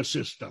love your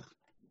sister.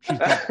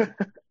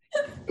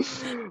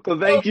 Well,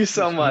 thank you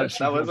so much.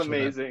 That was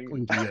amazing.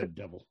 Pointy-eared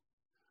devil.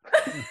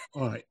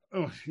 All right.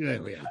 Oh,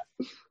 there we are.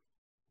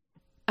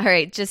 All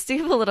right, just to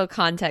give a little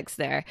context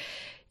there.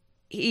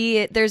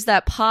 There's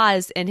that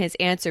pause in his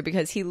answer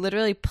because he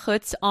literally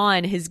puts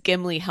on his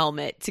Gimli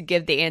helmet to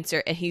give the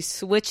answer, and he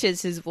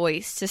switches his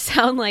voice to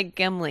sound like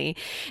Gimli.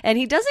 And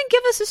he doesn't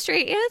give us a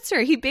straight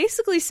answer. He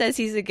basically says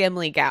he's a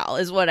Gimli gal,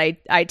 is what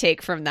I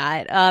take from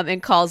that,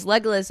 and calls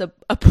Legolas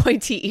a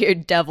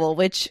pointy-eared devil,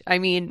 which, I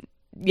mean,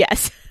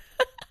 yes.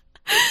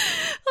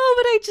 Oh,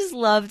 but I just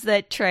loved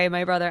that Trey,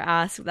 my brother,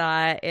 asked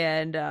that.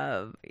 And,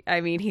 I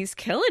mean, he's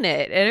killing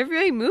it.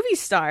 Interviewing movie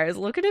stars.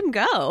 Look at him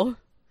go.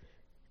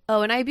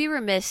 Oh, and I'd be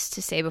remiss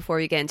to say before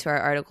we get into our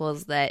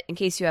articles that, in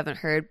case you haven't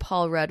heard,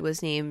 Paul Rudd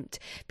was named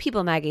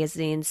People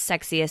Magazine's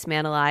Sexiest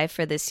Man Alive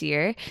for this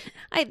year.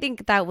 I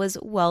think that was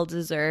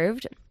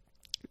well-deserved.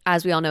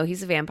 As we all know,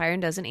 he's a vampire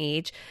and doesn't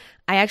age.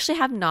 I actually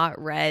have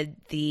not read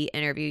the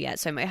interview yet,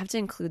 so I might have to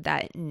include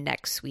that in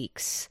next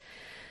week's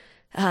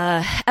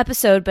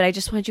episode, but I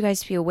just wanted you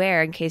guys to be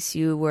aware in case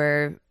you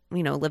were,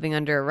 living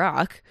under a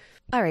rock.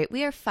 All right,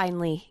 we are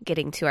finally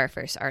getting to our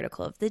first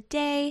article of the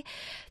day.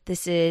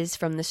 This is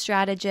from The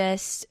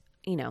Strategist,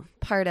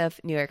 part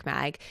of New York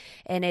Mag,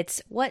 and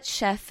it's What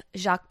Chef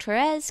Jacques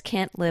Torres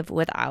Can't Live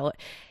Without.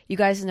 You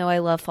guys know I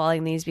love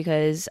following these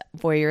because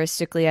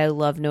voyeuristically I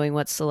love knowing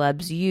what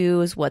celebs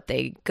use, what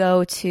they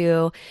go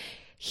to.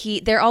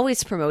 They're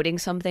always promoting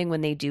something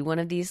when they do one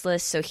of these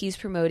lists. So he's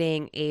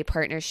promoting a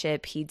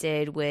partnership he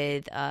did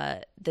with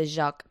the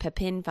Jacques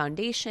Pepin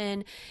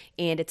Foundation,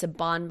 and it's a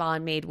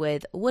bonbon made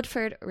with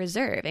Woodford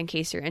Reserve. In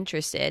case you're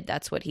interested,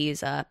 that's what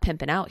he's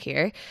pimping out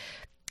here.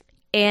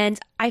 And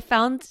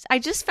I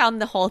just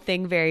found the whole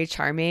thing very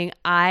charming.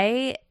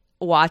 I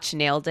watched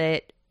Nailed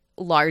It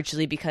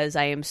largely because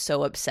I am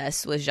so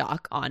obsessed with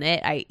Jacques on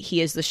it.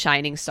 He is the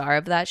shining star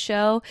of that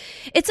show.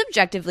 It's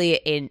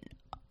objectively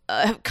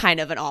kind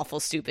of an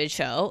awful stupid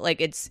show. Like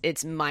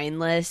it's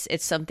mindless.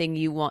 It's something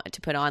you want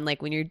to put on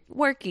like when you're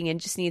working and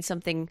just need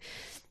something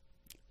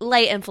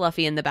light and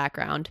fluffy in the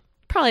background,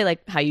 probably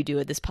like how you do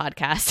with this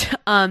podcast.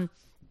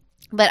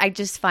 But I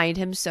just find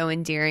him so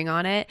endearing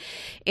on it.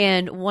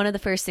 And one of the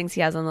first things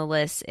he has on the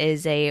list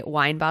is a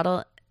wine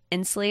bottle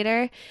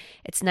insulator.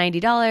 It's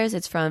 $90.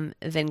 It's from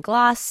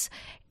Vinglass.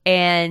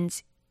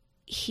 And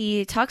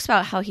he talks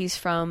about how he's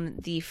from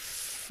the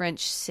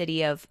French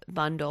city of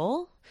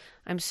Bandol.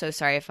 I'm so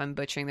sorry if I'm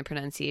butchering the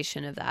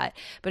pronunciation of that.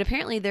 But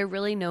apparently they're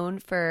really known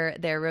for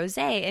their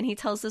rosé. And he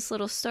tells this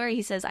little story.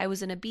 He says, I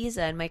was in Ibiza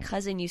and my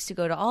cousin used to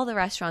go to all the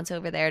restaurants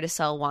over there to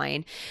sell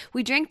wine.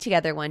 We drank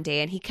together one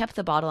day and he kept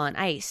the bottle on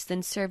ice,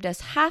 then served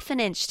us 1/2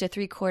 inch to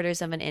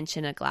 3/4 of an inch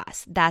in a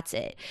glass. That's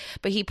it.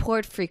 But he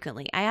poured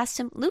frequently. I asked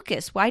him,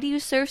 Lucas, why do you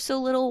serve so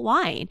little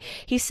wine?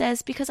 He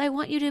says, because I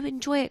want you to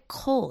enjoy it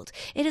cold.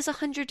 It is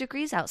 100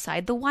 degrees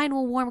outside. The wine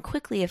will warm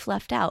quickly if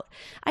left out.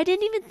 I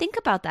didn't even think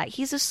about that.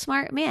 He's a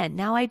smart man.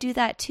 Now I do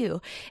that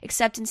too,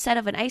 except instead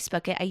of an ice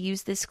bucket, I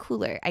use this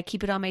cooler. I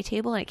keep it on my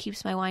table and it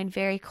keeps my wine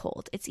very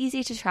cold. It's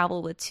easy to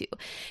travel with too.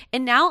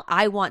 And now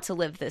I want to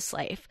live this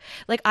life.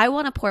 Like I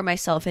want to pour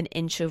myself an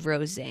inch of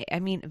rosé. I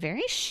mean,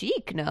 very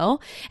chic, no?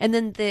 And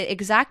then the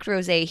exact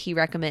rosé he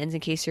recommends,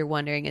 in case you're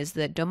wondering, is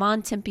the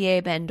Domaine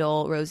Tempier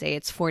Bandol rosé.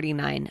 It's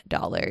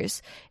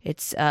 $49.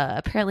 It's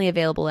apparently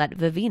available at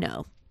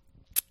Vivino.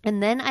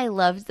 And then I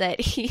loved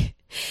that he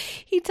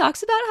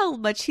talks about how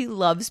much he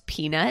loves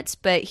peanuts,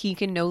 but he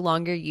can no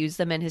longer use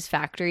them in his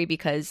factory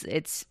because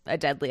it's a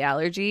deadly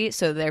allergy,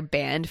 so they're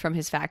banned from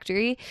his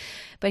factory.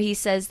 But he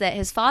says that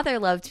his father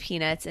loved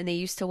peanuts and they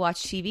used to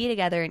watch TV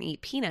together and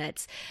eat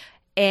peanuts.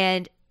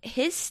 And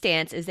his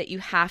stance is that you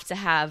have to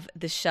have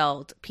the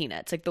shelled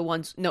peanuts, like the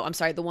ones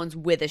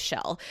with a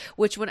shell,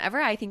 which whenever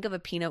I think of a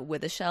peanut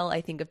with a shell, I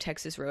think of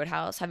Texas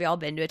Roadhouse. Have y'all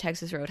been to a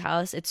Texas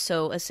Roadhouse? It's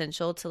so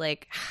essential to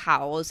like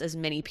house as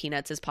many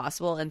peanuts as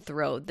possible and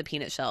throw the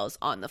peanut shells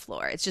on the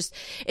floor.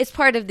 It's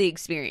part of the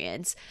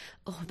experience.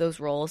 Oh, those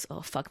rolls.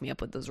 Oh, fuck me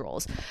up with those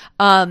rolls.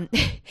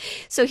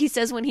 So he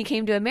says when he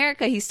came to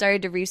America, he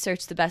started to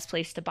research the best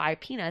place to buy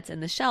peanuts in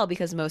the shell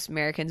because most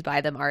Americans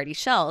buy them already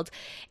shelled.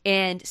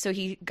 And so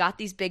he got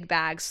these big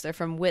bags. They're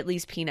from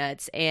Whitley's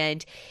Peanuts.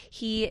 And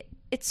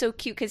it's so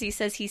cute because he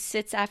says he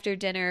sits after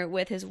dinner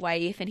with his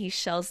wife and he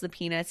shells the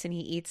peanuts and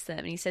he eats them.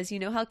 And he says, you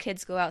know how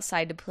kids go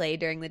outside to play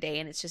during the day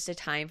and it's just a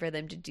time for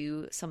them to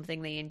do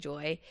something they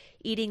enjoy?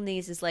 Eating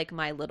these is like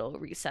my little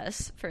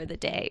recess for the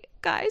day.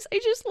 Guys, I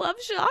just love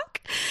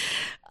Jacques.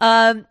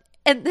 And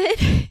then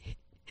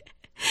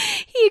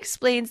he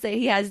explains that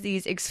he has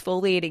these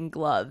exfoliating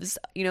gloves,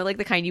 you know, like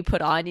the kind you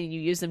put on and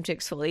you use them to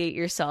exfoliate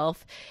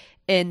yourself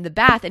in the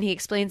bath. And he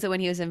explains that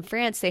when he was in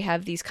France, they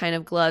have these kind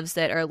of gloves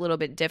that are a little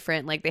bit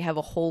different, like they have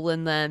a hole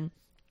in them.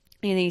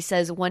 And he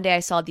says, one day I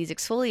saw these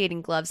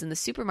exfoliating gloves in the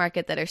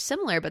supermarket that are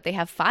similar, but they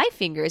have 5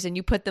 fingers and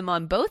you put them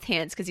on both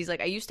hands. Because he's like,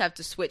 I used to have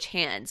to switch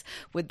hands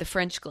with the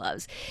French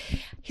gloves.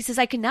 He says,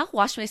 I can now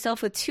wash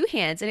myself with 2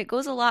 hands and it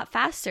goes a lot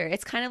faster.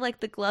 It's kind of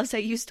like the gloves I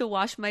used to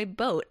wash my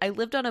boat. I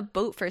lived on a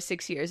boat for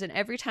 6 years and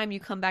every time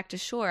you come back to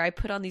shore, I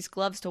put on these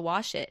gloves to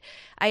wash it.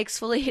 I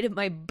exfoliated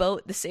my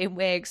boat the same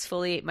way I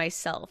exfoliate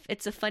myself.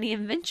 It's a funny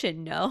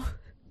invention, no?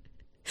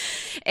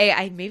 Hey,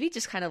 I maybe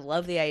just kind of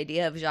love the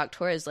idea of Jacques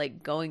Torres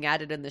like going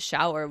at it in the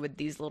shower with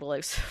these little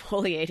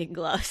exfoliating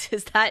gloves.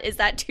 Is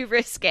that too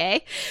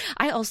risque?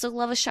 I also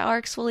love a shower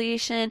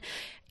exfoliation.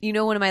 You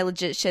know, one of my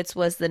legit shits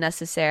was the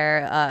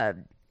Necessaire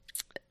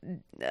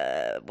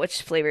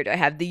which flavor do I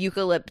have? The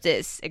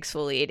eucalyptus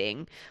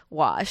exfoliating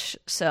wash.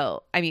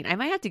 So, I mean, I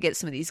might have to get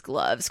some of these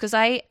gloves because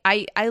I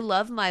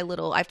love my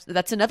little,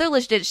 that's another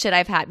legit shit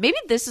I've had. Maybe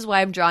this is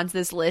why I'm drawn to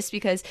this list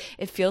because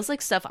it feels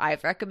like stuff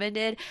I've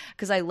recommended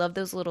because I love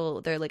those little,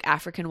 they're like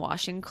African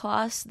washing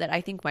cloths that I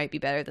think might be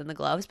better than the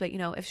gloves. But, you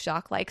know, if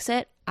Jacques likes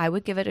it, I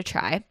would give it a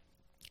try.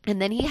 And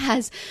then he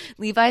has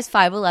Levi's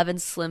 511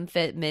 slim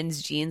fit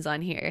men's jeans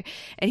on here.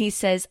 And he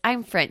says,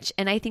 I'm French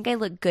and I think I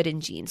look good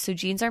in jeans. So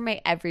jeans are my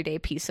everyday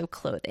piece of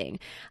clothing.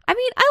 I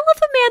mean, I love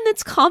a man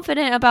that's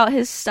confident about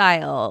his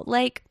style.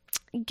 Like,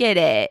 get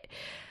it.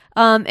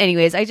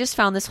 Anyways, I just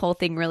found this whole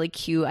thing really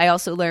cute. I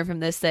also learned from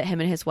this that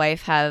him and his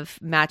wife have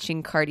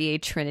matching Cartier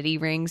Trinity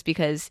rings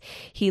because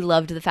he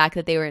loved the fact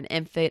that they were an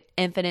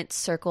infinite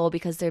circle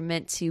because they're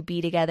meant to be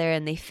together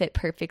and they fit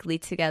perfectly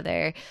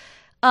together.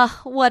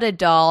 What a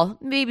doll.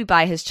 Maybe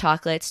buy his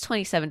chocolates.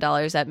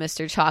 $27 at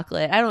Mr.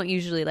 Chocolate. I don't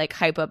usually like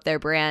hype up their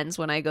brands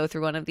when I go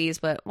through one of these,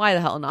 but why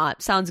the hell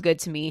not? Sounds good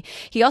to me.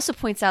 He also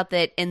points out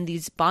that in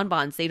these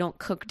bonbons, they don't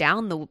cook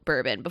down the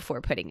bourbon before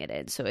putting it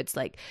in. So it's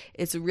like,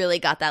 it's really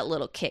got that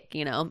little kick,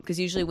 you know, because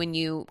usually when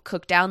you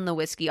cook down the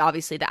whiskey,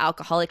 obviously the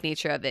alcoholic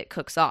nature of it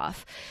cooks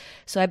off.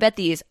 So I bet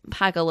these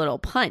pack a little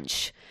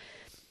punch.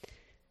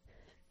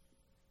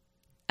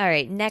 All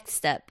right,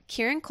 next up,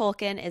 Kieran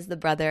Culkin is the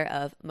brother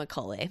of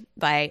Macaulay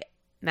by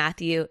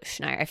Matthew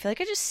Schneier. I feel like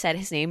I just said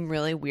his name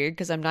really weird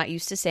because I'm not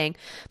used to saying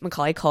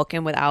Macaulay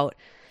Culkin without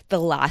the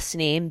last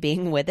name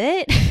being with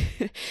it.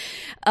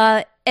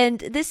 And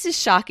this is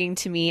shocking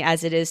to me,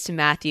 as it is to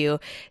Matthew,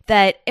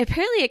 that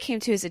apparently it came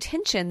to his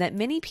attention that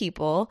many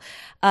people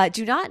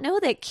do not know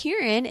that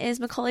Kieran is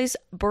Macaulay's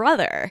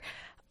brother.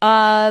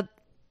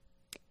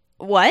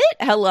 what?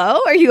 Hello?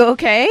 Are you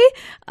okay?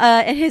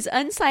 And his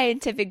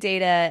unscientific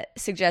data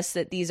suggests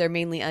that these are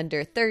mainly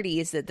under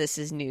 30s that this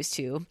is news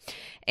to.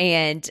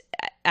 And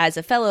as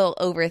a fellow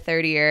over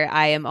 30er,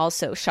 I am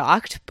also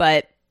shocked,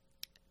 but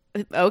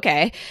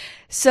okay.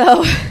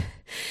 So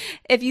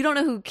if you don't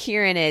know who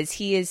Kieran is,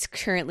 he is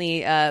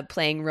currently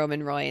playing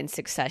Roman Roy in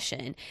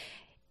Succession.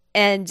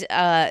 And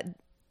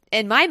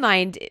in my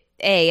mind,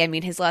 I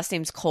mean, his last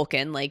name's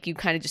Culkin. Like, you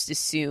kind of just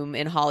assume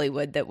in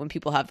Hollywood that when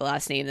people have the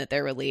last name that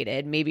they're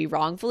related, maybe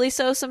wrongfully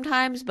so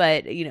sometimes,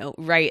 but, you know,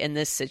 right in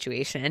this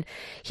situation.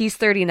 He's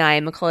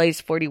 39, Macaulay's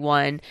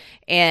 41,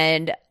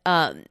 and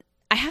I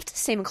have to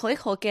say Macaulay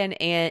Culkin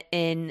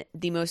in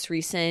the most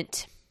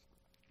recent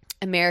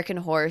American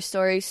Horror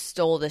Story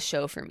stole the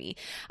show for me.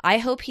 I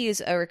hope he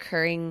is a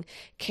recurring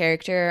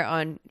character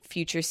on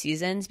future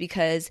seasons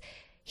because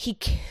he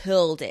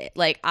killed it.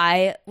 Like,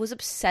 I was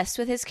obsessed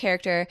with his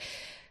character.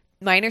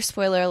 Minor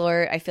spoiler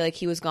alert, I feel like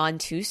he was gone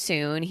too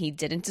soon. He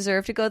didn't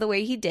deserve to go the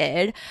way he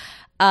did.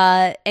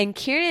 And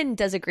Kieran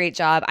does a great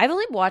job. I've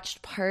only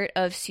watched part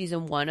of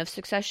season 1 of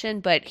Succession,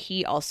 but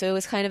he also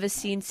is kind of a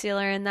scene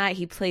stealer in that.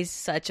 He plays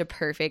such a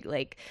perfect,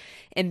 like,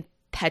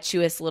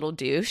 impetuous little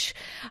douche.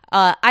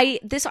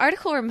 This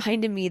article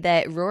reminded me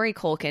that Rory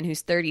Culkin,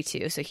 who's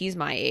 32, so he's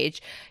my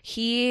age,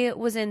 he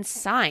was in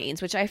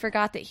Signs, which I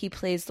forgot that he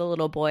plays the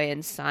little boy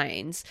in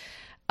Signs.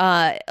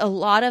 A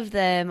lot of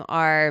them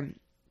are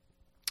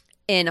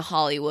in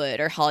Hollywood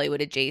or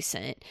Hollywood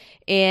adjacent.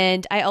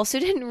 And I also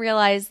didn't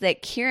realize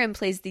that Kieran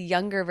plays the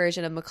younger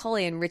version of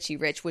Macaulay in Richie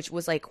Rich, which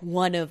was like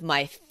one of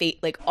my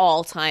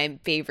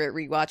all-time favorite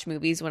rewatch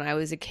movies when I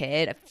was a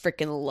kid. I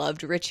freaking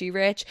loved Richie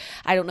Rich.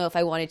 I don't know if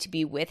I wanted to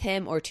be with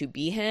him or to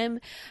be him,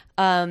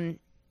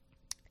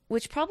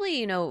 which probably,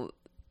 you know,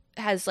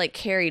 has like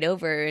carried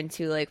over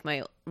into like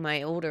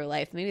my older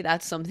life. Maybe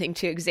that's something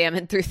to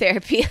examine through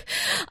therapy.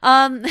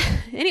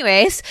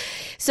 Anyways,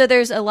 so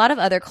there's a lot of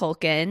other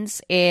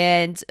Culkins,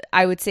 and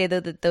I would say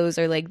that those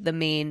are like the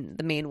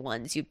main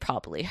ones you've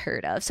probably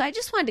heard of. So I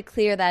just wanted to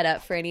clear that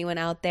up for anyone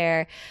out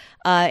there,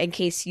 in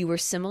case you were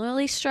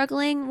similarly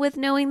struggling with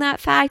knowing that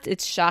fact.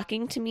 It's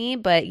shocking to me,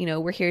 but you know,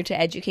 we're here to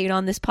educate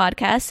on this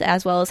podcast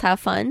as well as have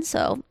fun.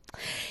 So,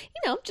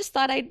 you know, just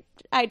thought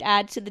I'd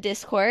add to the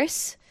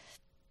discourse.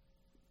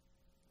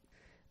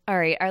 All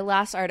right, our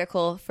last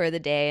article for the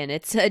day, and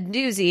it's a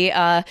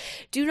doozy.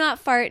 Do Not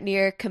Fart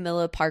Near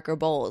Camilla Parker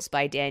Bowles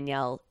by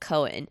Danielle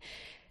Cohen.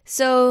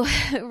 So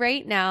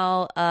right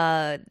now,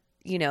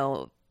 you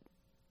know,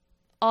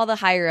 all the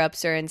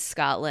higher-ups are in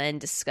Scotland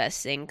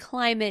discussing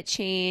climate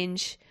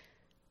change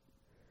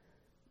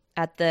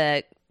at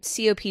the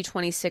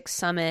COP26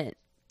 summit.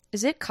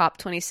 Is it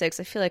COP26?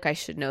 I feel like I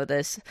should know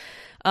this.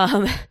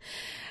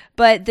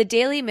 But the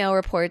Daily Mail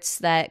reports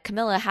that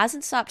Camilla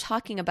hasn't stopped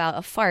talking about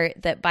a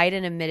fart that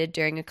Biden admitted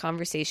during a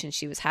conversation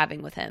she was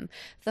having with him.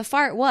 The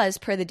fart was,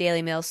 per the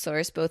Daily Mail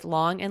source, both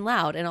long and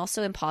loud and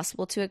also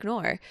impossible to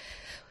ignore.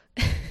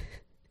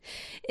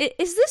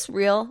 Is this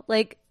real?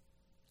 Like,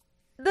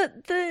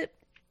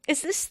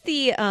 is this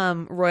the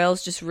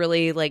royals just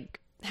really like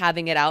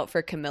having it out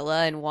for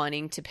Camilla and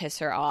wanting to piss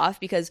her off?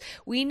 Because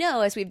we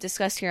know, as we've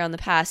discussed here on the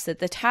past, that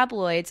the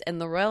tabloids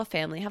and the royal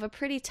family have a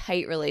pretty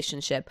tight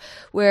relationship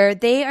where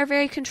they are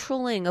very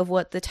controlling of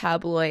what the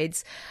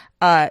tabloids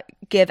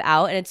give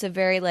out, and it's a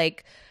very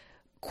like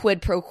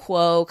quid pro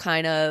quo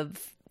kind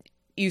of,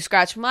 you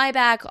scratch my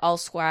back, I'll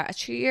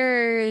scratch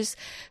yours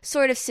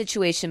sort of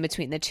situation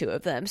between the two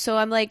of them. So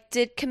I'm like,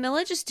 did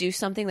Camilla just do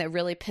something that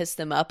really pissed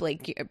them up,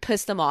 like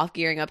pissed them off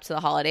gearing up to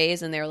the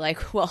holidays? And they're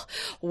like, well,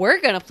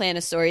 we're going to plan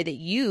a story that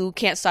you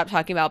can't stop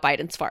talking about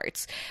Biden's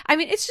farts. I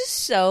mean, it's just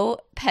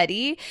so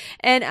petty.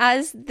 And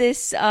as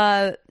this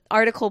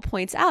article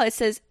points out, it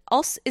says,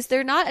 also, is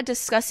there not a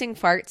discussing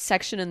farts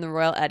section in the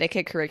royal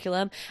etiquette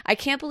curriculum? I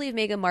can't believe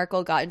Meghan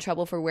Markle got in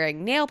trouble for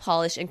wearing nail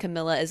polish and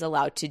Camilla is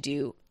allowed to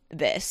do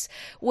this,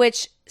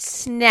 which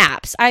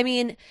snaps. I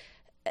mean,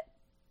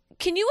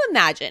 can you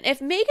imagine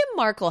if Meghan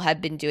Markle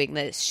had been doing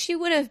this? She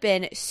would have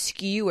been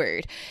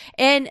skewered.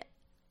 And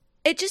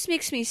it just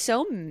makes me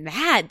so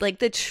mad, like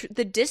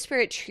the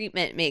disparate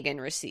treatment Meghan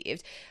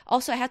received.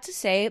 Also, I have to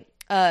say,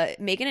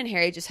 Meghan and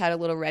Harry just had a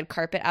little red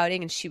carpet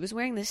outing, and she was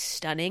wearing this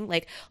stunning,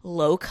 like,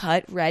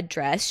 low-cut red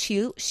dress.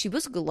 She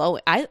was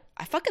glowing. I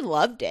fucking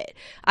loved it.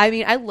 I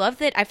mean, I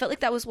loved it. I felt like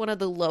that was one of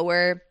the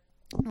lower,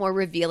 more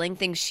revealing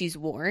things she's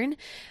worn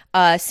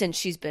since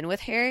she's been with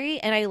Harry.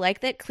 And I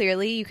like that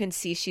clearly you can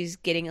see she's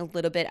getting a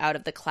little bit out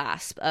of the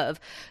clasp of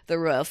the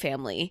royal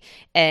family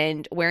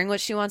and wearing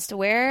what she wants to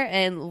wear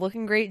and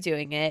looking great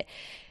doing it.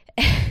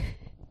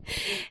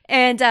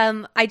 And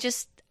I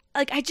just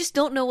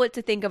don't know what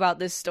to think about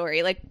this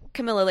story. Like,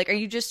 Camilla, like, are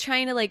you just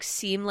trying to like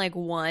seem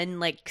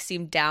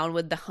down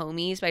with the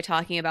homies by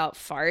talking about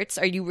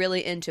farts? Are you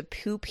really into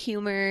poop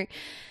humor?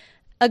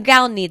 A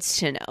gal needs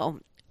to know.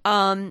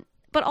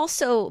 But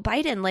also,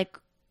 Biden, like,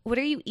 what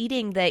are you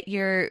eating that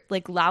you're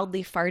like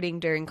loudly farting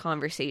during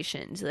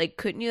conversations? Like,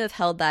 couldn't you have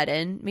held that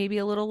in maybe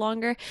a little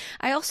longer?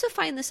 I also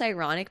find this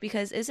ironic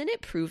because isn't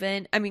it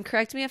proven? I mean,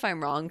 correct me if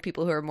I'm wrong,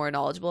 people who are more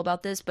knowledgeable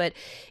about this, but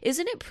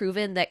isn't it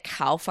proven that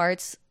cow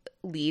farts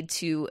lead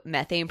to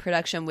methane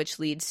production, which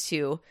leads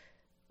to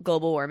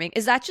global warming?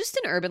 Is that just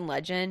an urban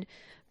legend?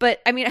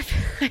 But I mean, I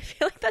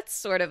feel like that's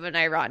sort of an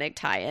ironic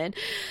tie-in.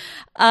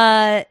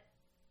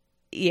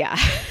 Yeah.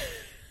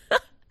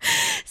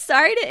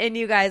 Sorry to end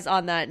you guys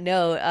on that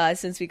note,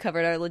 since we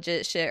covered our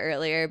legit shit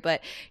earlier.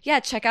 But yeah,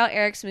 check out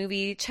Eric's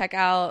movie. Check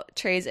out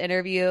Trey's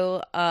interview.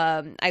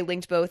 I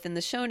linked both in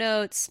the show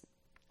notes.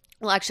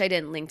 Well, actually, I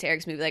didn't link to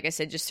Eric's movie. Like I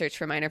said, just search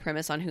for Minor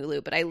Premise on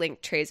Hulu. But I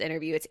linked Trey's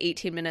interview. It's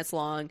 18 minutes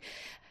long.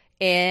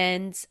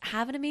 And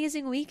have an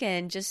amazing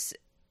weekend. Just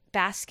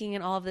basking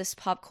in all of this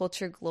pop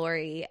culture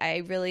glory.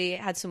 I really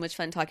had so much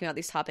fun talking about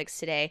these topics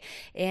today,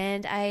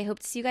 and I hope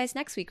to see you guys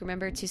next week.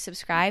 Remember to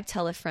subscribe,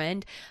 tell a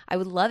friend. I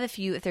would love if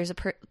there's a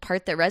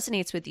part that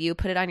resonates with you,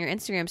 put it on your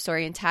Instagram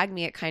story and tag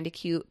me at Kinda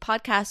Cute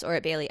Podcast or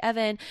at Bailey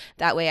Evan.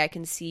 That way I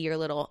can see your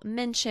little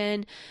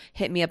mention.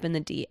 Hit me up in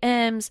the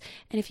DMs.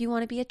 And if you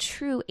want to be a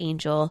true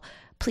angel,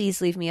 please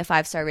leave me a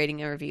 5-star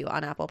rating and review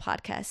on Apple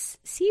Podcasts.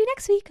 See you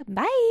next week.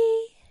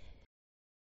 Bye.